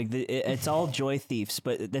 Ludwig. It's all joy thieves,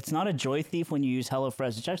 but it's not a joy thief when you use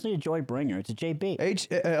HelloFresh. It's actually a joy bringer. It's a JB.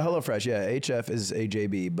 HelloFresh, yeah. HF is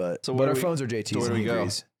AJB, but where our do we- phones are JTs. so where do and we he go?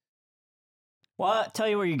 agrees. Well, I'll tell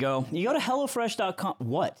you where you go. You go to HelloFresh.com.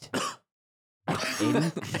 What?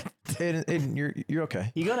 Aiden? Aiden, you're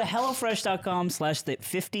okay. You go to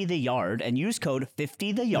HelloFresh.com/50theyard and use code You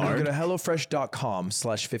 50theyard. go to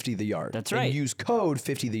HelloFresh.com/50theyard. That's And right. use code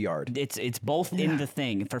 50theyard. It's both in the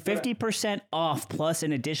thing for 50% off plus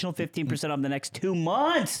an additional 15% off the next 2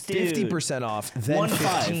 months, dude. 50% off, then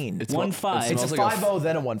 15. 1.5. It's 1.5. It's a smells like a 50,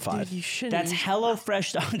 then a 15. You shouldn't. That's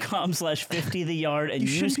HelloFresh.com/50theyard and you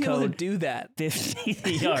use shouldn't be able to code do that.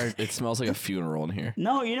 50theyard. It smells like a funeral in here.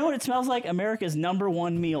 No, you know what it smells like? America's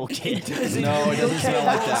 #1 meal kit. No, it doesn't smell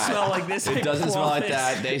like that. Smell like this. It I doesn't smell like promise.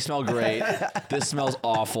 that. They smell great. This smells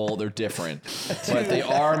awful. They're different. But they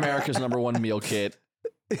are America's #1 meal kit.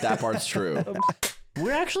 That part's true.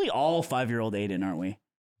 We're actually all 5-year-old Aiden, aren't we?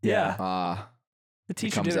 Yeah, Ah, the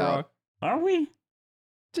teacher comes did it out. wrong. Aren't we?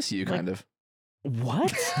 just you, kind of.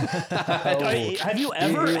 What? Have you He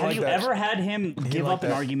ever didn't like that. had him give like up an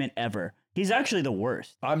that. argument ever? He's actually the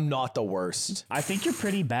worst. I'm not the worst. I think you're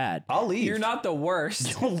pretty bad. I'll leave. You're not the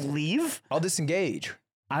worst. You'll leave? I'll disengage.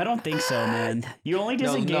 I don't think so, man. You only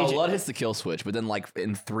No, disengage. Lud hits the kill switch, but then like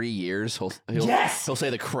in 3 years, he'll Yes! he'll say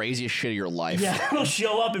the craziest shit of your life. Yeah, he'll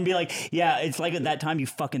show up and be like, yeah, it's like at that time you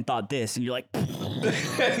fucking thought this. And you're like,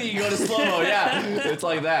 You go to slow mo, yeah. It's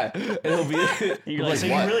like that. And he'll be. you're like, so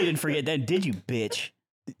what? you really didn't forget that, did you, bitch?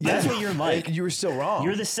 That's what you're like. You were still wrong.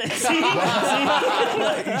 You're the sexy. Should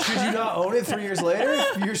you not own it 3 years later?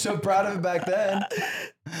 You're so proud of it back then.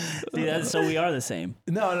 See, so we are the same.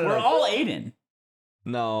 No, We're all Aiden.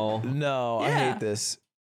 No. No, I Yeah. hate this.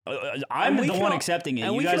 I'm We the can one all- accepting it.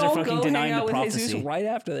 And You we guys can are all fucking go hang denying out the with Jesus prophecy. right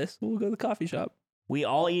after this. We'll go to the coffee shop. We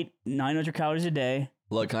all eat 900 calories a day.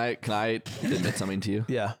 Look, can I admit something to you?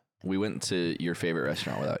 Yeah. We went to your favorite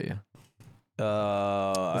restaurant without you.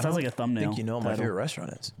 I That sounds like a don't thumbnail. think you know what my title. favorite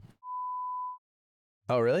restaurant is.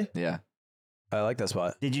 Oh, really? Yeah. I like that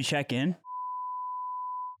spot. Did you check in?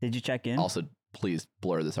 Did you check in? Also, please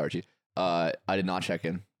blur this, Archie. I did not check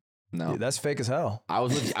in. No, That's fake as hell. I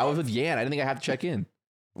was with Yan. I didn't think I had to check in.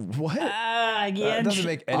 What? Yeah. That doesn't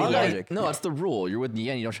make any Yeah, logic. no, that's the rule. You're with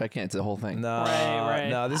Yan, you don't check in. It's the whole thing. No, Right.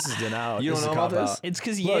 no, this is denial. You This don't is know a about this? cop-out. It's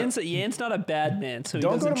because Look. Yan's not a bad man, so he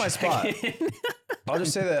Don't go doesn't to my check spot. in. I'll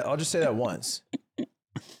just say that once. You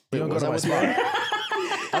don't go was to I my with you? spot.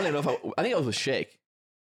 I don't even know if I think I was with Shake.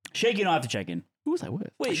 Shake, you don't have to check in. Who was I with?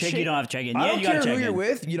 Wait, Shake, you don't have to check in. I Yeah, don't you gotta care check who in. you're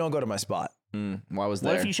with. You don't go to my spot. Why was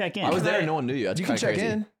What there? if you check in? I was there I- and no one knew you. That's You can kinda check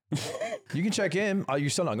crazy. in. You can check in. You're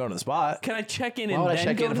still not going to the spot. Can I check in Why and would I then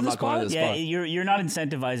check go in to if I'm the not going to spot? the Yeah, spot? you're not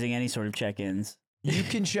incentivizing any sort of check-ins. You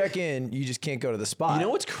can check in. You just can't go to the spot. You know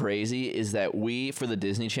what's crazy is that we, for the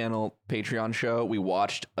Disney Channel Patreon show, we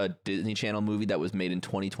watched a Disney Channel movie that was made in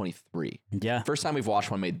 2023. Yeah. First time we've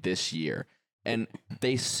watched one made this year. And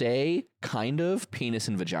they say kind of penis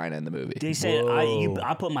and vagina in the movie. They said Whoa.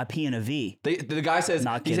 I put my P in a V. The guy says,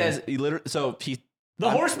 Not he kidding. says, he literally, so he,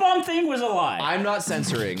 The horse bomb thing was a lie. I'm not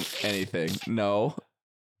censoring anything. No.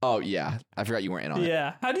 Oh, yeah. I forgot you weren't in on it.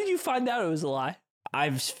 Yeah. How did you find out it was a lie?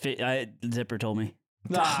 Zipper told me.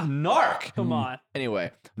 Narc. Come on.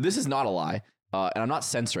 Anyway, this is not a lie, and I'm not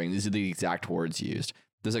censoring. These are the exact words used.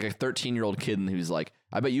 There's like a 13-year-old kid who's like,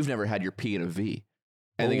 I bet you've never had your P in a V.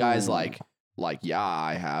 And the guy's like, yeah,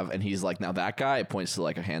 I have. And he's like, now that guy, it points to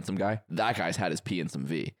like a handsome guy. That guy's had his P in some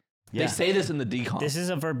V. Yeah. They say this in the decom This is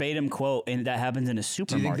a verbatim quote, and that happens in a Do you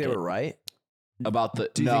supermarket. think they were right? about the.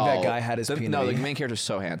 Do you think that guy had his P in a No, V? the main character's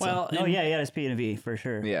so handsome. Well, Oh yeah, yeah, it's P and a V for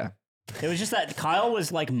sure. Yeah. It was just that Kyle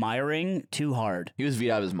was like miring too hard. He was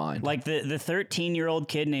V'd out of his mind. Like the 13-year-old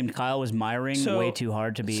kid named Kyle was miring So- way too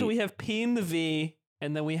hard to be. So we have P in the V,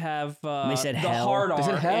 and then we have They said the hell. hard They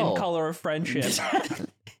said R hell. in Color of Friendship.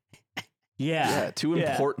 yeah. yeah,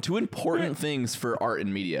 two important things for art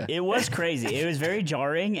and media. It was crazy. It was very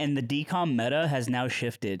jarring, and the decom meta has now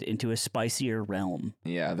shifted into a spicier realm.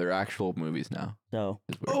 Yeah, they're actual movies now. So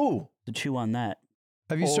It's weird. Oh, to chew on that.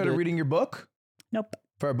 have you Hold started it. reading your book Nope.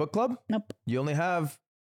 for our book club? Nope. You only have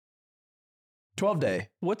 12 day.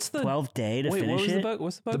 What's the 12 day to wait? finish What was it. the book?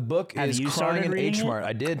 What's the book? The book Have is you Crying started in reading H it? Mart.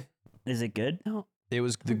 I did. Is it good? No. It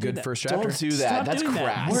was the Don't do good that. first chapter. Don't do that. Stop That's doing that.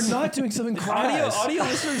 crass. We're not doing something crass. Audio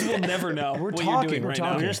listeners will never know We're what talking, you're doing we're right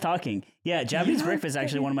talking. We're now. just talking. Yeah, Japanese Breakfast is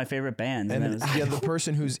actually one of my favorite bands. And And it was, yeah, the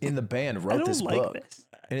person who's in the band I wrote don't this like book. this.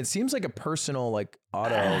 And it seems like a personal, like,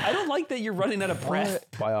 auto I don't like that you're running out of breath.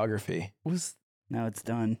 biography. now it's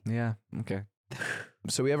done. Yeah. Okay.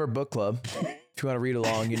 So we have our book club. If you want to read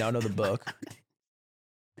along, you now know the book.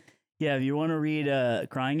 Yeah, if you want to read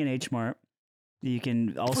Crying in H Mart, you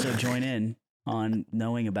can also join in on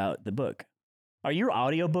knowing about the book. Are you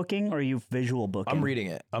audio booking or are you visual booking? I'm reading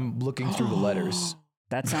it. I'm looking through the letters.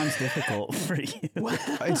 That sounds difficult for you.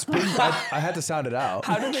 It's been, I had to sound it out.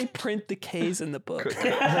 How do they print the K's in the book?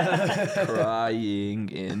 Crying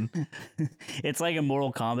in. It's like a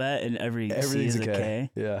Mortal Kombat and every C Everything's is a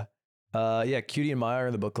K. Yeah. Yeah, Cutie and Maya are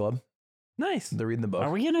in the book club. Nice. They're reading the book. Are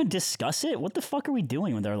we going to discuss it? What the fuck are we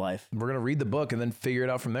doing with our life? We're going to read the book and then figure it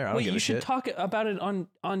out from there. I don't Wait, give you a should shit. talk about it on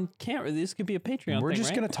camera. This could be a Patreon. We're thing, just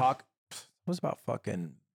right? going to talk. What's about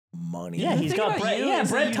fucking money? Yeah, The he's thing got about bread. you Yeah, is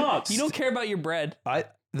that bread you- talks. You don't care about your bread.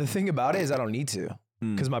 The thing about it is I don't need to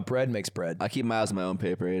because my bread makes bread. I keep my eyes on my own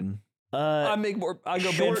paper, Aiden. I make more. I go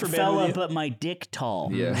bed Short for bed fella, with you. but my dick tall.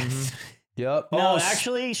 Yeah. Yep. No, Oh,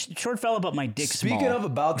 actually, short fella, but my dick speaking small. of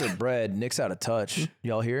about the bread, Nick's out of touch.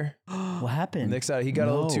 Y'all hear? What happened? Nick's out. He got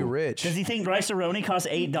a little No. too rich. Does he think rice-a-roni costs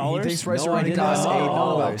 $8? He thinks rice No, I roni didn't costs know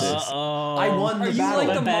 $8. about this. Uh-oh. I won Are the you battle.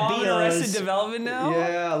 like the Bad mom in Bios. Arrested Development now?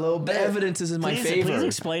 Yeah, a little The bit. evidence is in my Please, favor. please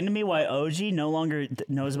explain to me why OG no longer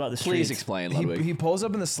knows about the streets. Please explain, Ludwig. He pulls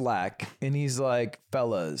up in the Slack and he's like,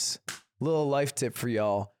 fellas, little life tip for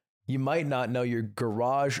y'all. You might not know your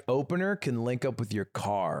garage opener can link up with your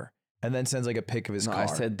car. And then sends like a pic of his No, car. I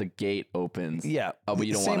said the gate opens. yeah. Oh, but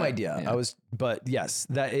you don't Same wanna- idea. yeah. But yes,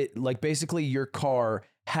 that it like basically your car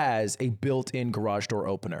has a built-in garage door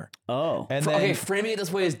opener. Oh. And then Okay, framing it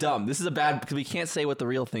this way is dumb. This is a bad because we can't say what the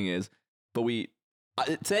real thing is. But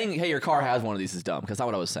saying, hey, your car has one of these is dumb because that's not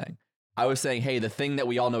what I was saying. I was saying, hey, the thing that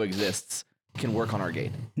we all know exists can work on our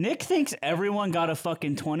gate. Nick thinks everyone got a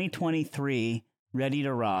fucking 2023 ready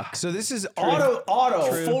to rock. so this is auto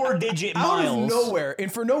 4-digit out miles. of nowhere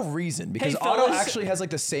and for no reason because Hey, Auto fellas. actually has like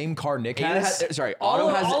the same car Nick Aiden has. sorry, All Auto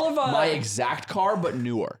of- has all of, my exact car, but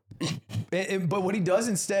newer. But what he does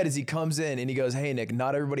instead is he comes in and he goes, "Hey Nick,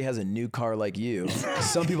 not everybody has a new car like you.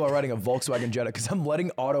 Some people are riding a Volkswagen Jetta because I'm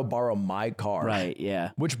letting Auto borrow my car." Right,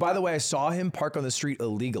 yeah. Which, by the way, I saw him park on the street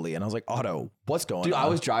illegally, and I was like, "Auto, what's going Dude, on?" I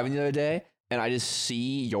was driving the other day and I just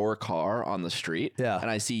see your car on the street. Yeah. And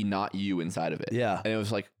I see not you inside of it. Yeah. And it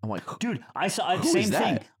was like, I'm like, Dude, I saw Who same is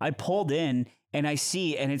thing. that? I pulled in and I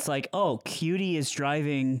see, and it's like, oh, Cutie is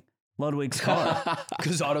driving Ludwig's car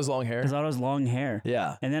Because Otto's long hair. because Otto's long hair.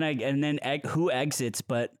 Yeah. And then who exits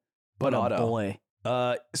but a Otto. boy?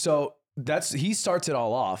 So he starts it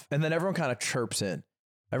all off, and then everyone kind of chirps in.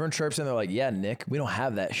 Everyone chirps in. They're like, "Yeah, Nick, we don't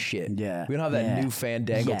have that shit. Yeah. we don't have that Yeah. new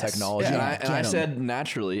fandangle Yes. technology." Yeah, and I get 'em. said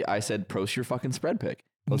naturally, I said post your fucking spread pic.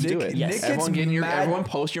 Let's do Nick- it. Nick gets Everyone mad.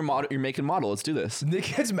 post your model, your make and model. Let's do this. Nick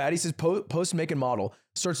gets mad. He says, "Post make and model."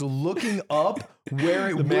 Starts looking up where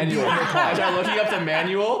it would be Manual. on the car. I started looking up the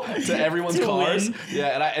manual to everyone's To cars. win.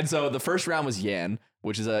 Yeah, and so the first round was Yan,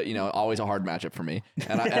 which is always a hard matchup for me.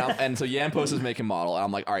 And so Yan posts his make and model, and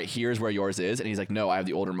I'm like, all right, here's where yours is, and he's like, no, I have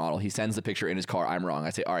the older model. He sends the picture in his car. I'm wrong. I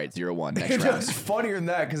say, all right, 0-1 next It round. was funnier than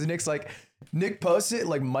that because Nick posts it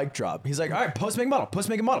like mic drop. He's like, all right, post make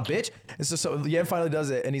and model, bitch. And so Yan finally does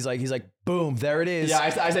it, and he's like, boom, there it is. Yeah,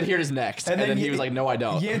 I said, here it is next, and then he was like, no, I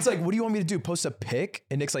don't. Yan's like, what do you want me to do? Post a pic?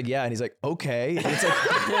 And Nick's like, yeah. And he's like, okay. And it's like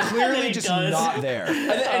clearly he just does. not there.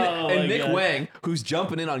 And Nick God. Wang, who's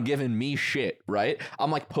jumping in on giving me shit, right?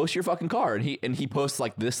 I'm like, post your fucking car, and he posts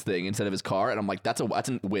like this thing instead of his car, and I'm like, that's a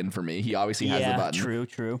win for me. He obviously has the button.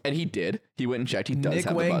 True. And he did. He went and checked. He does Nick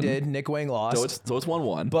have Wang the button. did. Nick Wang lost. So it's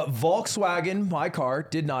 1-1. But Volkswagen, my car,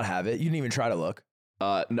 did not have it. You didn't even try to look.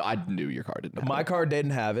 No, I knew your car didn't. Have My it. car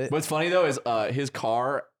didn't have it. What's funny though is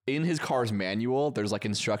in his car's manual, there's like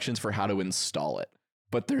instructions for how to install it,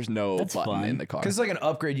 but there's no That's button fun. in the car. Because it's like an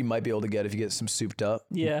upgrade you might be able to get if you get some souped up.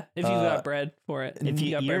 Yeah, if you've got bread for it. If you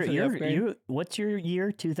got bread for the upgrade. what's your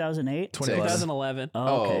year? 2008. 2011.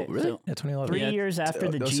 Oh, okay. really? So Yeah, 2011. 3 Yeah, years after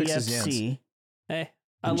the 06 is GFC. Hey,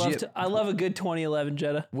 And I love a good 2011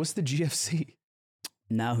 Jetta. What's the GFC?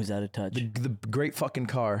 Now who's out of touch? The great fucking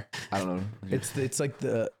car. I don't know. It's like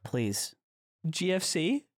the Please.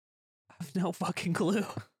 GFC? I have no fucking clue.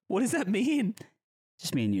 What does that mean?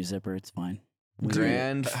 Just me and you, Zipper. It's fine.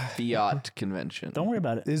 Grand Fiat Convention. Don't worry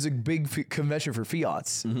about it. It was a big convention for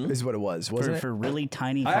Fiats, is what it was, wasn't it? For really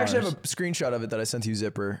tiny cars. I actually have a screenshot of it that I sent to you,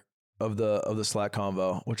 Zipper, of the Slack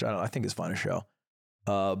convo, which I think is fun to show.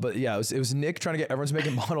 But yeah, it was Nick trying to get everyone to make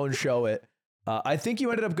a model and show it. I think you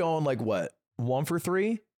ended up going like what, 1 for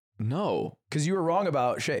 3? No. Because you were wrong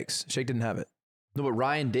about Shakes. Shake didn't have it, No, but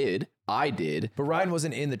Ryan did. I did. but Ryan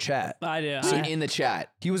wasn't in the chat. I do. So in the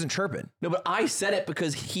chat. He wasn't chirping. No, but I said it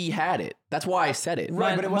because he had it. That's why I said it.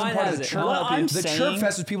 Right, but it wasn't mine part of has the it. chirp. What I'm The chirp saying-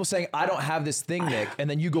 fest was people saying, I don't have this thing, Nick. And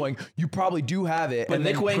then you going, you probably do have it. But and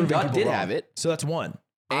Nick then Wayne proving Dutt people did wrong. have it. So that's one.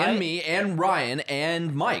 And me and Ryan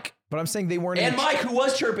and Mike. But I'm saying they weren't And in the Mike, who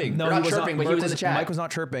was chirping. No, Or he not was chirping, but he was in the chat. Mike was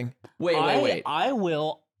not chirping. Wait. I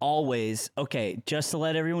will always, okay, just to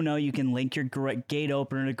let everyone know, you can link your gate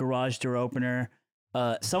opener to garage door opener.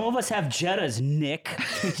 Some of us have Jettas, Nick.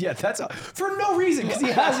 Yeah, for no reason, because he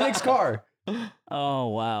has Nick's car. Oh,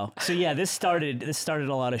 wow. So yeah, this started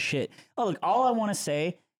a lot of shit. Oh, look, all I want to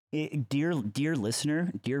say, dear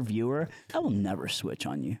listener, dear viewer, I will never switch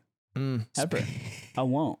on you. Ever. I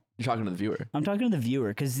won't. You're talking to the viewer. I'm talking to the viewer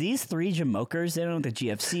because these three Jamokers, they don't know what the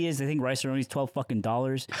GFC is. They think rice only's $12 fucking.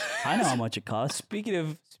 I know how much it costs. Speaking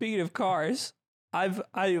of cars,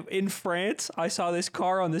 I in France I saw this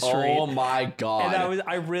car on the street. Oh my God. And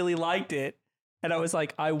I really liked it. And I was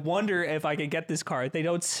like, I wonder if I could get this car. They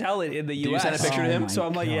don't sell it in the you US. send a picture to him? my So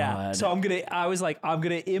I'm like, yeah. God. So I was like, I'm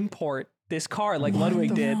gonna import this car like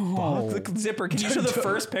Ludwig did. Look, Zipper, can you show the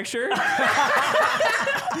first picture?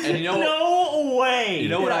 And you know what? No way. You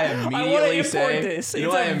know what I wanna immediately import say? this. You know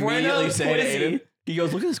It's what I a immediately Renault say to Twizy. Aiden? He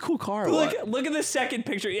goes, look at this cool car. What? Look at the second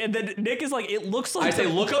picture. And then Nick is like, it looks like I say,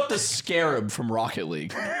 look up the Scarab from Rocket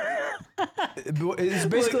League. It's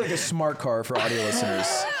basically like a smart car for audio listeners.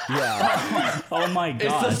 Yeah. Oh my It's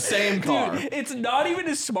God. the same car. Dude, it's not even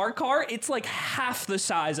a smart car. It's like half the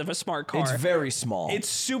size of a smart car. It's very small. It's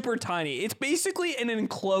super tiny. It's basically an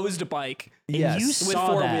enclosed bike. And yes. you With saw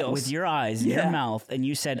 4 that wheels. with your eyes and Yeah. your mouth, and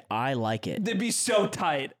you said, I like it. They'd be so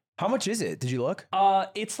tight. How much is it? Did you look?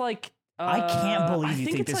 It's like I can't believe I you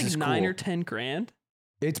think think it's this like is 9 cool. or 10 grand.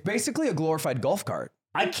 It's basically a glorified golf cart.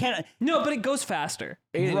 I can't. No, but it goes faster.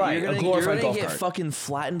 Aiden, Right, you're a gonna, glorified you're gonna golf get cart. fucking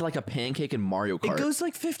flattened like a pancake in Mario Kart. It goes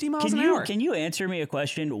like 50 miles Can an you hour. can you answer me a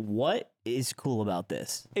question? What is cool about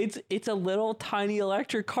this? It's a little tiny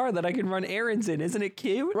electric car that I can run errands in. Isn't it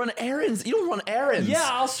cute? Run errands. You don't run errands. Yeah,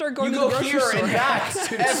 I'll start going You to the go grocery here store. and back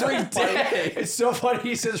every day. It's so funny.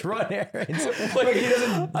 He says run errands. Like he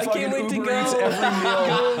doesn't I fucking can't wait to Uber go. Eats every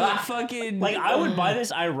meal. go fucking Like I would buy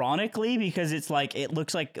this ironically because it's like it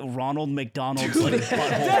looks like Ronald McDonald's like butthole.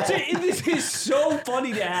 That's it. This is so funny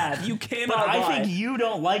funny to have. You cannot But I lie. think you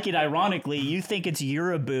don't like it. Ironically, you think it's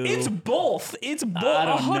Euroboo. It's both. It's both. I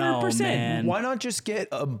don't know, 100%. man. Why not just get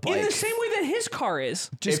a bike? In the same way that his car is.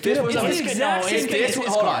 Just If this get a was bike. It's the exact same thing as his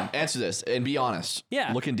hold car. on, answer this and be honest.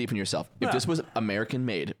 Yeah. Looking deep in yourself. If this was American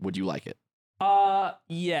made, would you like it?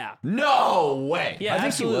 Yeah. No way. Yeah, I think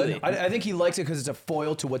absolutely. he would. I think he likes it because it's a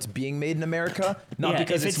foil to what's being made in America, not yeah,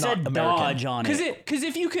 because if it's it not said American. Dodge on it. Because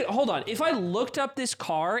if you could, hold on, if I looked up this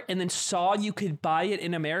car and then saw you could buy it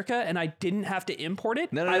in America and I didn't have to import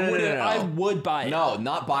it, No, I would buy it. No,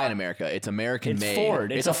 not buy in America. It's American It's made.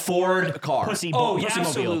 Ford. It's a Ford car. Oh, yeah, pussy-mobile.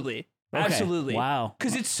 absolutely. Okay. Absolutely. Wow.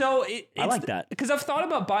 Because it's so. I like that. Because I've thought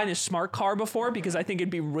about buying a smart car before because I think it'd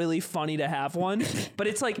be really funny to have one. But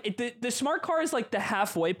it's like the smart car is like the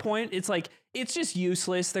halfway point. It's like it's just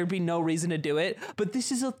useless. There'd be no reason to do it. But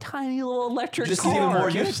this is a tiny little electric Just car. even more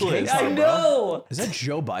useless. I know. Is that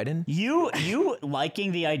Joe Biden? You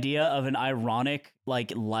liking the idea of an ironic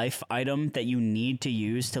like life item that you need to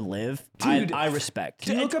use to live? Dude, I respect.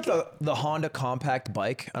 Can you look up the Honda compact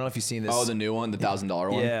bike? I don't know if you've seen this. Oh, the new one, the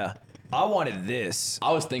 $1,000 one. yeah. I wanted this.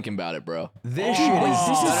 I was thinking about it, bro. This shit Wait, is.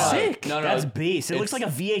 this is No, sick. No, That's beast. It looks like a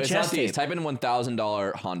VHS It's not these. tape. Type in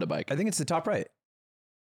 $1,000 Honda bike. I think it's the top right.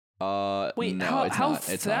 Wait, no, it's how not.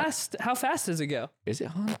 It's not. fast? How fast does it go? Is it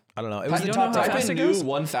Honda? I don't know. It was Type, the don't know top how right. fast type it in new goes?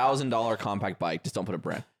 $1,000 compact bike. Just don't put a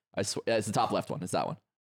brand. I swear, it's the top left one. It's that one.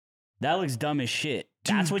 That looks dumb as shit.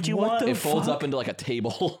 That's what you what want? the It folds fuck? up into like a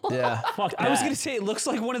table. Yeah. Fuck I was that. gonna say it looks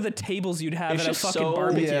like one of the tables you'd have It's at a just fucking so-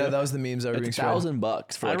 barbecue. Yeah, that was the memes I was being It's spread.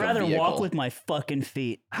 $1,000 for like I'd a rather vehicle. walk with my fucking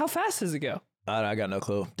feet. How fast does it go? I got no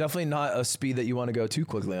clue. Definitely not a speed that you want to go too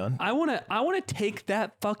quickly on. I wanna take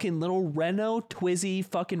that fucking little Renault Twizy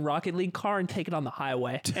fucking Rocket League car and take it on the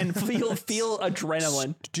highway and feel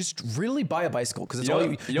adrenaline. Just really buy a bicycle because it's You all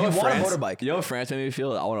know, you what want France, a motorbike. You know what France made me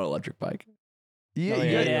feel? I want an electric bike. Yeah, Oh, you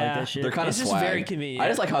yeah, got- you Yeah. like that shit? They're kind of It's just swag. very convenient. I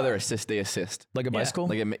just like how they assist. like a bicycle.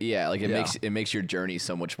 Like it Yeah. makes your journey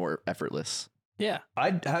so much more effortless. Yeah.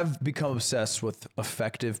 I have become obsessed with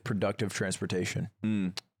effective, productive transportation.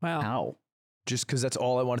 Wow. How? Just because that's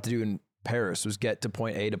all I wanted to do in Paris was get to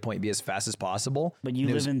point A to point B as fast as possible. But you And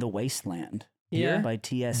it live was- in the wasteland. Yeah. By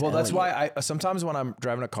T.S. Well, that's Eliot. why I sometimes when I'm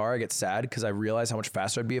driving a car, I get sad because I realize how much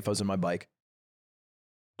faster I'd be if I was on my bike.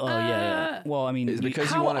 Oh, yeah. Well, I mean, Is it because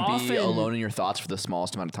you How want to be often- alone in your thoughts for the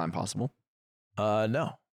smallest amount of time possible?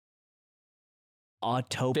 No.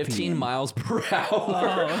 Autopian. 15 miles per hour.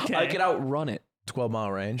 Oh, okay. I could outrun it.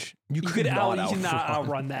 12-mile range. You could not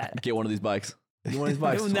outrun that. Get one of these bikes. Get one of these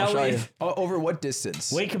bikes. No, I'll show you. Over what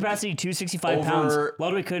distance? Weight capacity 265 pounds. Over-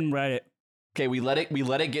 Ludwig couldn't ride it. Okay, we let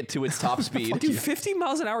it get to its top speed. Dude, 15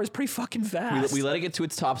 miles an hour is pretty fucking fast. we let it get to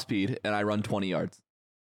its top speed, and I run 20 yards.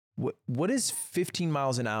 What is 15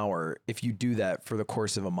 miles an hour if you do that for the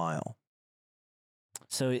course of a mile?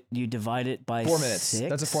 So you divide it by 4 minutes. 6?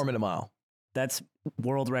 That's a 4-minute mile. That's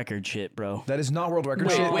world record shit, bro. That is not world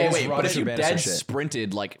record shit. Wait. It's But Roger if you Bannister dead shit.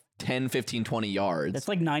 sprinted like 10, 15, 20 yards, That's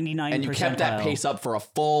like 99%. and you kept that pace up for a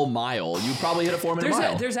full mile, you probably hit a 4-minute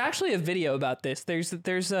mile. There's actually a video about this.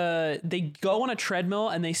 They go on a treadmill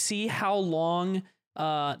and they see how long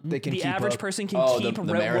They can the keep average up. person can Oh, keep the a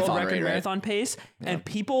marathon world record rate, right? marathon pace, and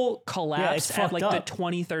people collapse it's at like fucked the up.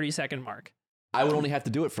 20-30 second mark. I would only have to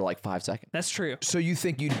do it for like 5 seconds. That's true. So you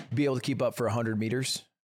think you'd be able to keep up for 100 meters?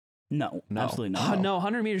 No, No. absolutely Oh, not. no,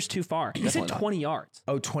 100 meters too far. He said Definitely not. 20 yards.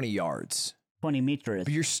 Oh, 20 yards. 20 meters.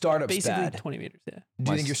 But your startup's Basically bad. 20 meters, yeah.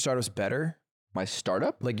 Do you think your startup's better? My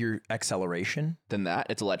startup? Like your acceleration? Than that?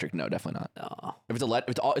 It's electric. No, definitely not. Oh. If it's all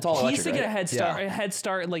He electric, used to get a right? head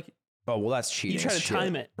start, like Oh, well, that's cheating. try to as shit,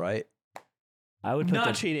 time it. Right? I would put not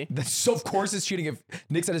the, cheating. That's so, of course it's cheating if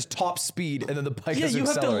Nick's at his top speed and then the bike Yeah, has to you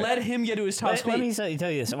have to accelerate. let him get to his top Let speed. me tell you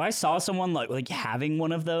this. If I saw someone like having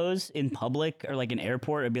one of those in public or like an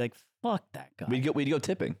airport, I'd be like, fuck that guy. We'd go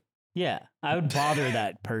tipping. Yeah, I would bother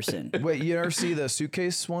that person. Wait, you ever see the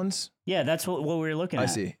suitcase ones? Yeah, that's what we were looking at. I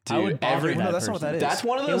see. I would Dude, bother No, that that's not what person. that is. That's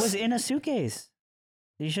one of It those. was in a suitcase.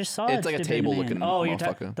 You just saw it. It's like a stupid table man. looking Oh, you're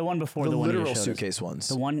motherfucker. the one before The the one he literal just showed us. suitcase ones.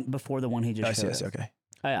 The one before the one he just I see, showed I see, us. okay.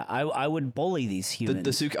 Yeah, I would bully these humans.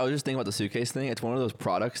 I was just thinking about the suitcase thing. It's one of those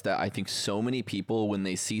products that I think so many people, when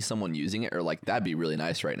they see someone using it, are like, that'd be really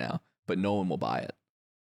nice right now, but no one will buy it.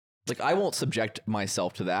 Like, I won't subject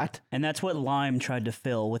myself to that. And that's what Lime tried to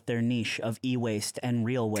fill with their niche of e-waste and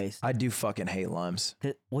real waste. I do fucking hate limes.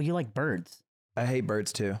 Well, you like birds. I hate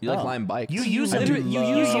birds too. You like Oh. lime bikes. You use I them. do Literally, you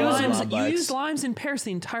love use lime limes. You bikes. use limes in Paris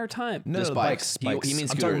the entire time. No, Just no, bikes. bikes. He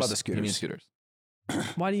means I'm scooters. talking about the scooters. He means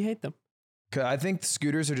scooters. Why do you hate them? 'Cause I think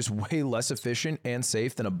scooters are just way less efficient and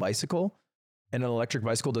safe than a bicycle. And an electric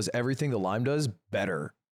bicycle does everything the lime does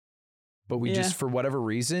better. but we Yeah. just, for whatever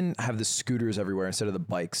reason, have the scooters everywhere instead of the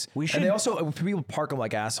bikes. We should- And they also, people park them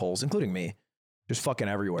like assholes, including me, just fucking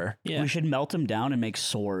everywhere. Yeah. We should melt them down and make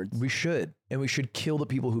swords. We should. And we should kill the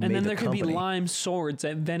people who And made then the there could be company. lime swords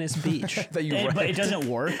at Venice Beach. that you But it rent. doesn't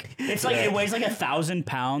work. It's like it weighs like 1,000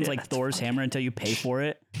 pounds, like Thor's hammer, until you pay for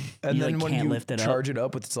it. And you then like when can't you lift it charge it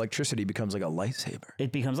up with its electricity, it becomes like a lightsaber.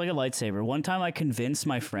 It becomes like a lightsaber. One time I convinced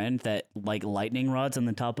my friend that like lightning rods on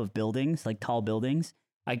the top of buildings, like tall buildings,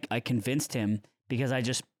 I convinced him because I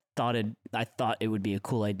thought it would be a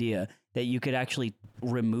cool idea that you could actually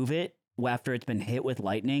remove it after it's been hit with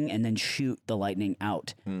lightning and then shoot the lightning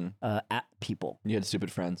out at people. You had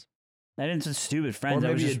stupid friends. I didn't just stupid friends. Or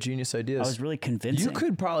I was maybe a just, genius I idea. was really convincing. You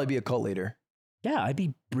could probably be a cult leader. Yeah, I'd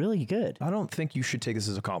be really good. I don't think you should take this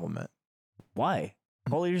as a compliment. Why?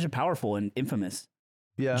 Cult leaders are powerful and infamous.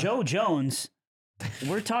 Yeah. Joe Jones,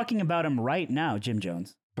 we're talking about him right now, Jim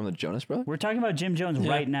Jones. From the Jonas Brothers? We're talking about Jim Jones Yeah.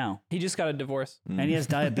 right now. He just got a divorce. And he has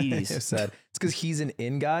diabetes. It's sad. It's because he's an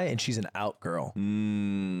in guy and she's an out girl.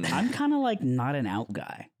 I'm kind of like not an out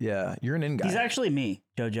guy. Yeah, you're an in guy. He's actually me,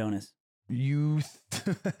 Joe Jonas, You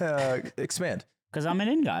expand. because I'm an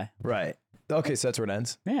in guy. Right. Okay, so that's where it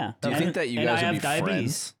ends. Yeah. Do you And- think that you and guys I would have be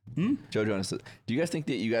diabetes. friends? Joe Jonas says, do you guys think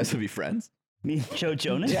that you guys would be friends? Me, and Joe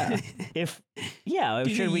Jonas. Yeah. I'm Do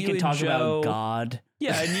you sure think we you can and talk Joe- about God.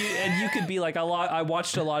 Yeah, and you could be like I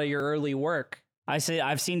watched a lot of your early work. I say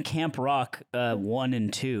I've seen Camp Rock 1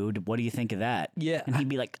 and 2. What do you think of that? Yeah. And he'd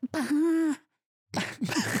be like,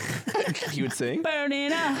 He would sing?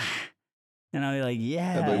 burning up. And I'd be like,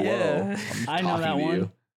 yeah, I'd be like, Yeah. whoa, I'm I know talking that to one.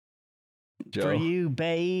 you. Joe. for you,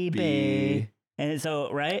 baby. Be- And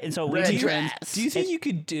so, right? And so we Red be dress. friends. Do you think you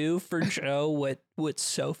could do for Joe what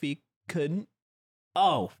Sophie couldn't?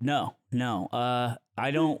 Oh, no.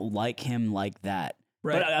 I don't like him like that.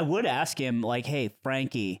 Right. But I would ask him, like, hey,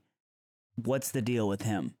 Frankie, what's the deal with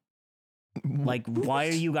him? Like, why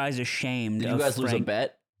are you guys ashamed Did of you guys lose a Frank-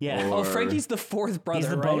 bet? Yeah. Or- Oh, Frankie's the fourth brother. He's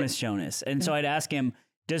the right? bonus Jonas. And so I'd ask him,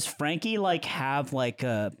 does Frankie like have like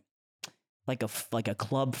a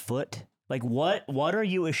club foot? Like what are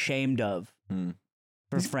you ashamed of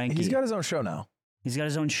for Frankie? He's got his own show now. He's got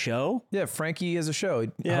his own show? Yeah, Frankie has a show.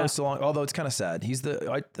 He hosts along, although it's kind of sad. He's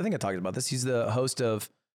I think I talked about this. He's the host of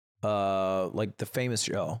like the famous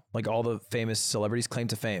show. Like all the famous celebrities claim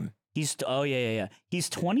to fame. He's He's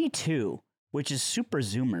 22, which is super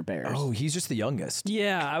Zoomer Bears. Oh, he's just the youngest.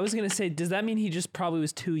 Yeah, I was gonna say, does that mean he just probably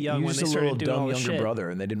was too young He when was they just a little started doing all dumb this younger shit? brother,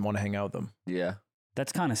 and they didn't want to hang out with him. Yeah.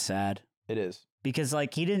 That's kind of sad It is. because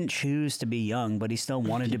like he didn't choose to be young, but he still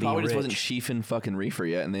wanted He to be probably rich. just wasn't chiefing fucking reefer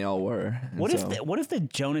yet, and they all were. And What so- if the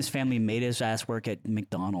Jonas family made his ass work at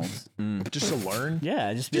McDonald's? Just to learn.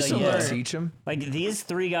 Yeah, just be Just to like, yeah. teach him. Like these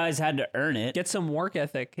three guys had to earn it. Get some work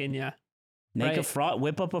ethic in ya. Make right.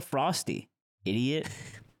 whip up a Frosty, idiot.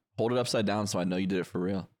 Hold it upside down so I know you did it for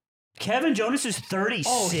real. Kevin Jonas is 36.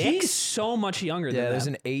 Oh, he's so much younger Yeah, than there's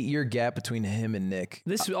them. an 8-year gap between him and Nick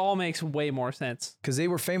This all makes way more sense. because they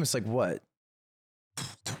were famous like what,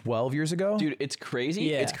 12 years ago? Dude, it's crazy.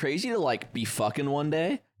 Yeah. It's crazy to like be fucking one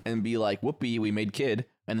day and be like, whoopee, we made kid.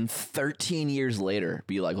 And then 13 years later,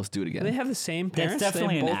 be like, let's do it again. Do they have the same parents? That's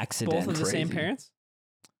definitely They have an both, accident. Both of the same Crazy. parents?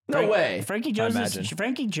 no way. Frankie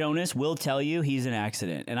Jonas will tell you he's an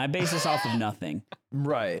accident, and I base this off of nothing.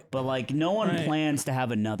 Right. But like, no one Right. plans to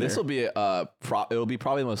have another. This will be it'll be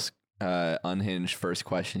probably the most unhinged first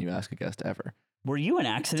question you ask a guest ever. Were you an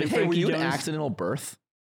It's accident? like, hey, were Frankie you an Jonas? accidental birth?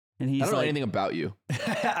 And he's I don't know like, anything about you.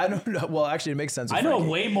 I don't know. Well, actually, it makes sense. with I know Frankie.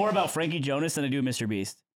 way more about Frankie Jonas than I do Mr.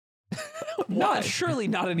 Beast. Surely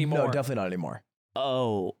not anymore. No, definitely not anymore.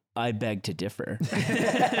 Oh, I beg to differ,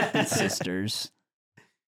 sisters.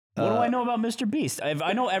 What do I know about Mr. Beast?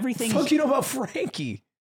 I know everything. Fuck you know about Frankie.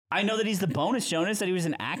 I know that he's the bonus Jonas, that he was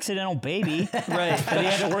an accidental baby, right? That he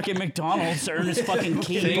had to work at McDonald's to earn his fucking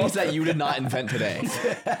keep. Things that you did not invent today.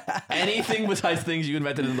 Anything besides things you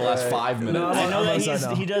invented in the last 5 minutes. No, I know I'm that on side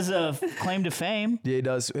now. he does a claim to fame. Yeah, he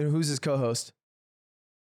does. And who's his co-host?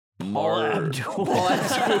 Abdul.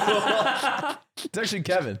 It's actually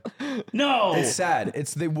Kevin. No, It's sad.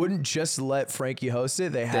 They wouldn't just let Frankie host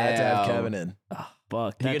it. They had to have Damn. Kevin in.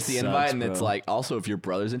 fuck. He that gets the sucks, invite, and it's bro. like, also, if your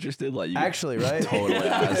brother's interested, like, you Actually, right? totally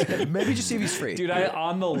ask him. Maybe just see if he's free. Dude,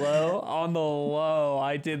 on the low,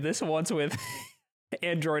 I did this once with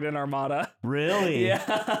Android and Armada. Really?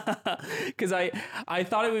 Yeah, because I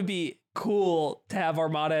thought it would be cool to have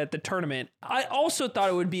Armada at the tournament. I also thought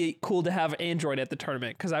it would be cool to have Android at the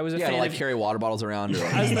tournament because I was a Yeah, fan to, like of carry water bottles around. Or,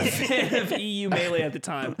 I was a fan of EU Melee at the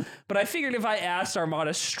time. But I figured if I asked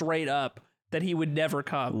Armada straight up that he would never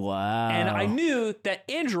come. Wow. And I knew that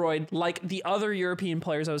Android, like the other European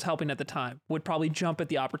players I was helping at the time, would probably jump at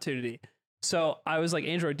the opportunity. So I was like,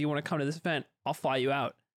 Android, do you want to come to this event? I'll fly you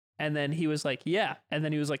out. And then he was like, yeah. And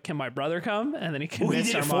then he was like, can my brother come? And then he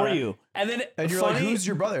convinced did it Armada. for you? And then And you're like, who's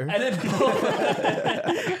your brother? And then,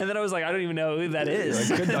 and then I was like, I don't even know who that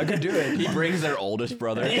is. I could do it. He brings their oldest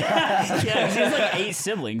brother. Yeah, 'cause he has like 8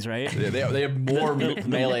 siblings, right? Yeah, they have more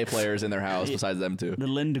melee players in their house besides them two. The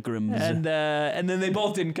Lindgrams. And then they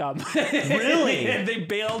both didn't come. Really? And they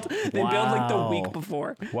bailed. They bailed like the week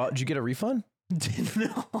before. Wow, did you get a refund? No.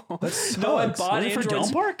 That No, I sucks. bought Was it for Android's.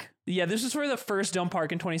 Dome Park? Yeah, this was for the first Dome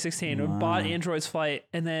Park in 2016. We bought Android's flight,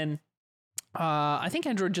 and then I think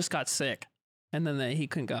Android just got sick, and then he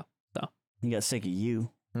couldn't go. So He got sick of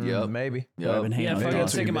you. Yep. Maybe. I've been hanging yeah, out with fucking Dom. that's what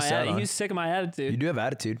sick you of my missed out attitude. on. He was sick of my attitude. You do have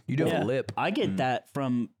attitude. You do have Yeah. a lip. I get that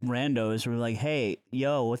from randos who are like, hey,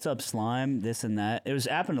 yo, what's up, slime? This and that. It was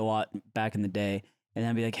happened a lot back in the day. And then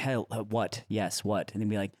I'd be like, hey, what? Yes, what? And then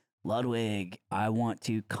be like, Ludwig, I want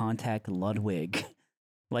to contact Ludwig.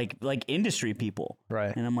 like industry people.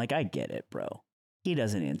 Right. And I'm like, I get it, bro. He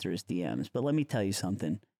doesn't answer his DMs. But let me tell you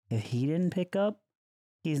something. If he didn't pick up,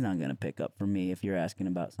 he's not going to pick up for me if you're asking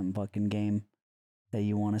about some fucking game that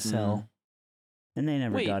you want to sell. And they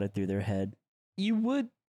never Wait. got it through their head. You would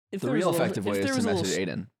if The there was real a little- effective if way there is was to a little message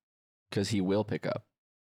Aiden because he will pick up.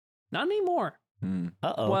 Not anymore.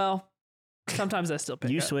 Uh-oh. Well, sometimes I still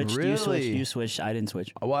pick you up. switched, Really? you switched. I didn't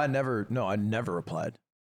switch. Well, I never replied.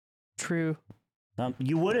 True.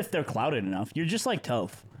 You would if they're clouded enough. You're just like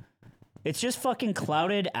Toph. It's just fucking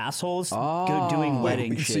clouded assholes doing Oh.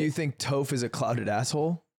 wedding So shit. you think Toph is a clouded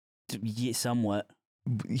asshole? Yeah, somewhat.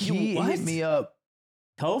 He what? hit me up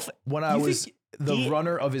Toph when I You was think the he-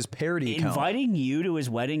 runner of his parody account. inviting you to his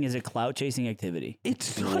wedding is a clout chasing activity.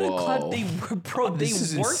 It's not a Whoa. cloud. They This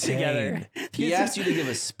is they work insane. together. He asked you to give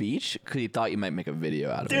a speech because he thought you might make a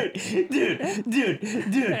video out of it.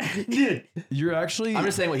 Dude. You're actually I'm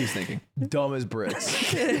just saying what he's thinking. dumb as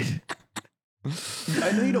bricks.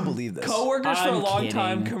 I know you don't believe this. Coworkers for a I'm long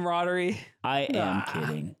time, kidding. camaraderie. I am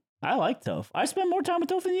kidding. I like Toph. I spend more time with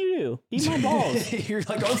Toph than you do. Eat my balls. You're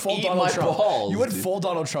like going full Eat Donald my Trump. balls, You went dude. full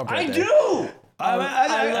Donald Trump right I there. do.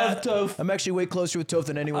 I love Toph. I'm actually way closer with Toph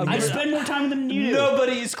than anyone. I here. spend more time with him than you do.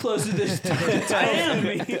 Nobody is close to this. I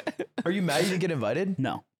am. Are you mad you didn't get invited?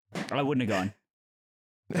 No, I wouldn't have gone.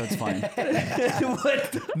 That's fine.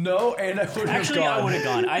 What? No, and I would have Actually, gone. I would have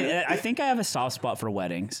gone. I think I have a soft spot for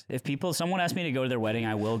weddings. If someone asks me to go to their wedding,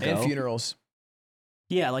 I will go. And funerals.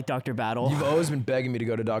 Yeah, like Dr. Battle. You've always been begging me to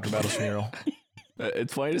go to Dr. Battle's funeral.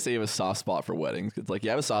 It's funny to say you have a soft spot for weddings. It's like you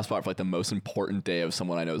have a soft spot for like the most important day of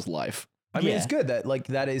someone I know's life. I mean, Yeah. it's good that like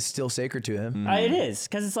that is still sacred to him. It is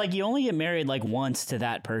because it's like you only get married like once to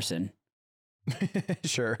that person.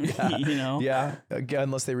 Sure. Yeah. You know. Yeah. Again,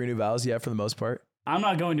 unless they renew vows. Yeah, for the most part. I'm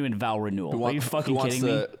not going to a vow renewal. Are you fucking kidding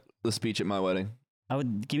me? The speech at my wedding? I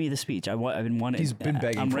would give me the speech. I've been wanting. He's been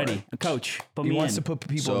begging I'm for ready. it. Coach, put He me wants in. to put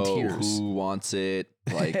people So in tears. who wants it?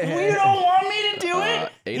 Like You don't want me to do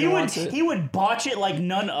it. Aiden wants it. He would botch it like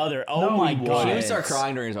none other. Oh No, my he god. wouldn't. he would start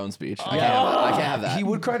crying during his own speech. I can't have that. He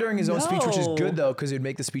would cry during his own speech, which is No. good though, because it would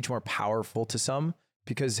make the speech more powerful to some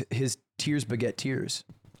because his tears beget tears.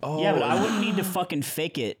 Yeah, but I wouldn't need to fucking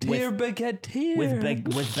fake it Tear with baguette tear. with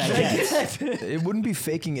baguettes. It wouldn't be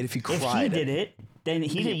faking it if he If he cried. did it, then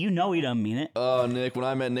he did. You know he doesn't mean it. Nick, when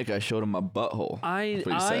I met Nick, I showed him my butthole. That's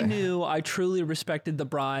what you I say. knew I truly respected the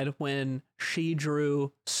bride when she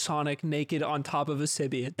drew Sonic naked on top of a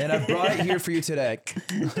Sibian. And I brought it here for you today.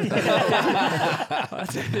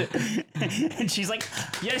 And she's like,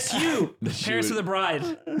 Yes, you, parents of the bride.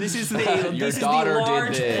 This is the this is the daughter did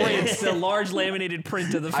large this. print, the large laminated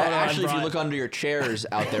print of the I photo. actually, if you look under your chairs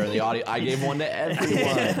out there in the audio, I gave one to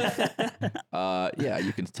everyone. Yeah,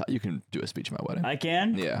 you can do a speech at my wedding. I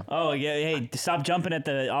can. Yeah. Oh yeah. Hey, stop jumping at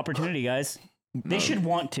the opportunity, guys. They should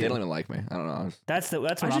want They don't to. even like me. I don't know. That's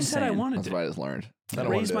what I I'm just said saying. I wanted That's to what I just learned. I don't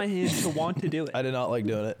want raise to do my it. hand to want to do it. I did not like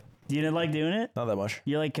doing it. You didn't like doing it? Not that much.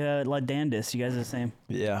 You're like Landandis. You guys are the same.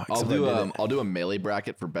 Yeah. I'll except I did it. do a melee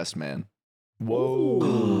bracket for best man.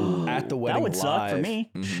 Whoa. At the wedding That would suck for live. me.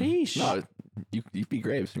 Sheesh. No, you beat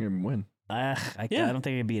Graves. You're gonna win. I Yeah. don't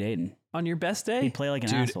think I could beat Aiden. On your best day? He'd play like an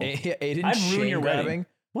Dude, asshole. Aiden I'd ruin chain your wedding. grabbing.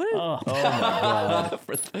 What? Oh. Oh my god.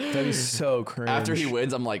 That'd be so cringe. After he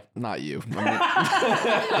wins, I'm like, not you.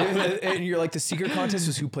 I mean, and you're like, the secret contest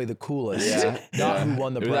was who played the coolest. yeah, Not yeah. who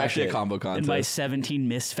won the It was bracket. actually a combo And contest. my 17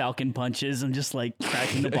 missed Falcon punches, I'm just like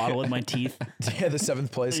cracking the bottle with my teeth. Yeah, the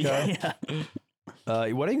 7th place guy.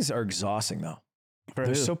 Yeah. Weddings are exhausting though. For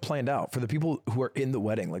They're who? so planned out for the people who are in the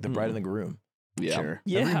wedding, like the bride and the groom. yeah. Sure.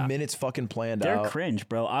 Yeah. Every minute's fucking planned They're out. cringe,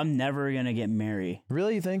 bro. I'm never gonna get married.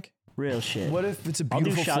 Really, you think? Real shit. What if it's a I'll do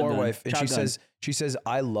beautiful floor shotgun. wife and Shotgun. she says,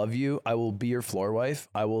 I love you. I will be your floor wife.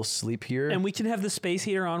 I will sleep here. And we can have the space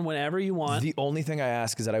heater on whenever you want. The only thing I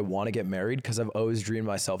ask is that I want to get married because I've always dreamed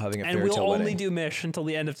myself having a And fairy we'll tale only wedding. do Mish until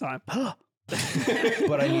the end of time.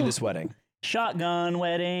 But I need this wedding. Shotgun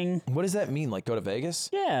wedding. What does that mean? Like go to Vegas?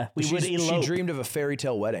 Yeah, we would She elope. dreamed of a fairy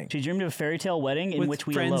tale wedding. She dreamed of a fairy tale wedding in With which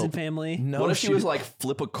we friends elope. and family. No, What if she was like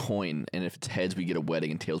flip a coin, and if it's heads we get a wedding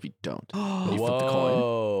and tails we don't? You flip the coin.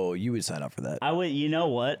 Whoa, you would sign up for that. I would, you know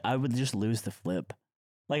what? I would just lose the flip.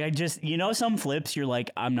 Like I just, some flips you're like,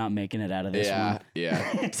 I'm not making it out of this Yeah, one.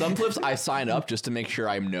 yeah. Some flips I sign up just to make sure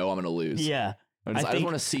I know I'm gonna lose. Yeah. I just think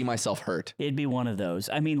want to see myself hurt. it'd be one of those.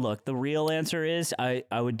 I mean, look, the real answer is I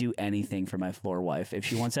would do anything for my floor wife. If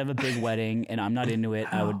she wants to have a big wedding and I'm not into it,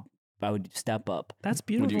 I would step up. That's Would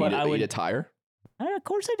beautiful. you But eat, I eat would- a tire Of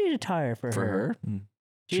course I need a tire for her.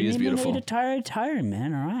 She is beautiful. Eat a tire,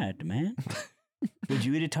 man. All right, man. Would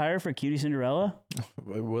you eat a tire for Cutie Cinderella?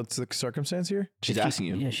 What's the circumstance here? She's asking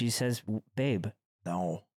you. Yeah, she says, babe.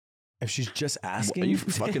 No. If she's just Are asking, you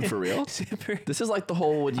fucking for real? This is like the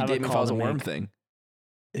whole "would you I date would me if I call was a the worm" make. thing.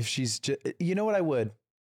 if she's just, you know what I would?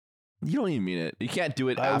 You don't even mean it. You can't do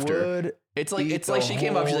it I after. would. It's like eat she the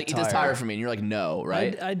came up. She's whole like, "Eat this tire." tire for me," and you're like, "No,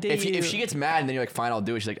 right?" I'd date if you. she gets mad, and then you're like, "Fine, I'll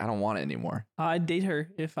do it." She's like, "I don't want it anymore." I'd date her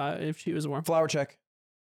if she was a worm. Flower check.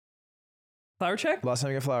 Flower check? Last time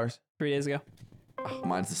you got flowers. 3 days ago. Oh,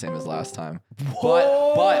 mine's the same as last time.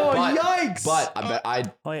 Whoa, But yikes. But I bet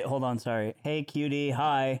I'd. Wait, hold on. Sorry. Hey, Cutie.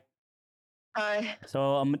 Hi. Hi.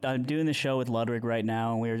 So I'm doing the show with Ludwig right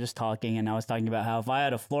now, and we were just talking, and I was talking about how if I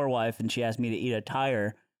had a floor wife and she asked me to eat a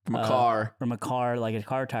tire From a car. from a car, like a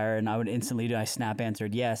car tire, and I would instantly do. I snap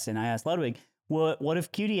answered yes, and I asked Ludwig, what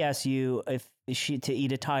if Cutie asks you if she to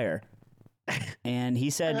eat a tire? And he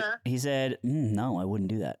said no, I wouldn't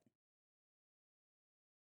do that.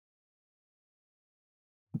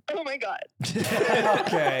 Oh my god.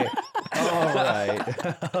 Okay. All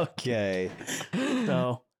right. Okay.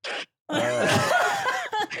 So All right.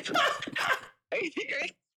 Are you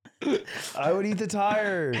serious? I would eat the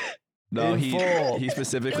tire. No, in he full. he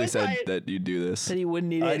specifically It's said fine. that you do this. Said he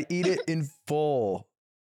wouldn't eat I'd it. eat it in full.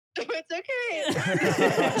 It's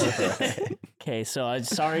okay. okay, so I'm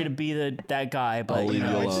sorry to be that guy, but I'll leave you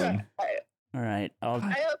No, it's alone. all- all right, I hope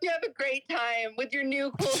you have a great time with your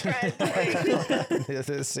new cool friends. It's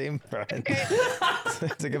the same friend.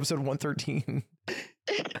 It's like episode 113.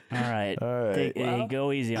 all right. All right.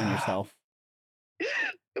 Go easy on yourself.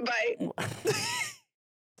 Bye.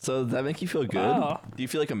 So does that make you feel good? Oh. Do you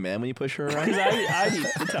feel like a man when you push her Because around? I'd eat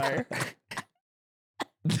the tire.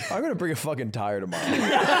 I'm gonna bring a fucking tire tomorrow.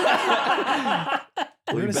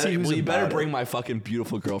 Well, We're you gonna see who's better about it. bring my fucking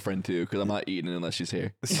beautiful girlfriend too, because I'm not eating it unless she's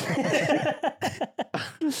here. And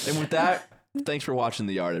with that, thanks for watching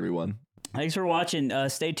The Yard, everyone. Thanks for watching.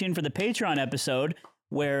 Stay tuned for the Patreon episode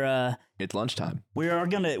where It's lunchtime. we're all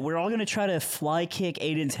gonna try to fly kick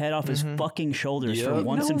Aiden's head off his fucking shoulders Yep. for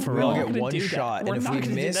once No, and for we all all. get We're gonna one do that. shot, We're and if not we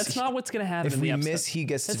gonna do- miss, that's not what's gonna happen. if in the we episode. miss, he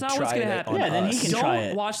gets That's to not what's try gonna it happen. on Yeah, then he us. can Don't try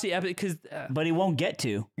it. watch the episode because But he won't get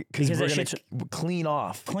to because that we're shit's gonna clean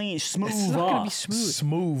off, clean, smooth it's not gonna be off. smooth.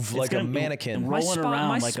 smooth like a gonna- mannequin. Roll- rolling around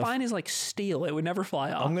my like a- spine is like steel. It would never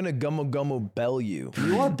fly off. I'm gonna gummo bell you.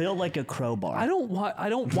 You are built like a crowbar. I don't watch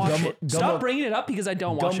Gum- it. gum- Stop bringing it up because I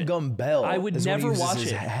don't watch it. Gum bell. I would is when he never uses watch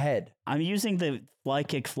his it. head. I'm using the fly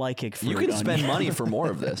kick fruit. You can on spend you. money for more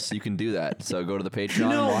of this. You can do that. So go to the Patreon and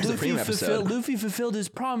No, watch the premium episode. Luffy fulfilled his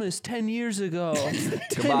promise 10 years ago. 10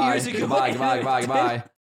 Goodbye. years ago. Goodbye. Goodbye. Goodbye. Goodbye.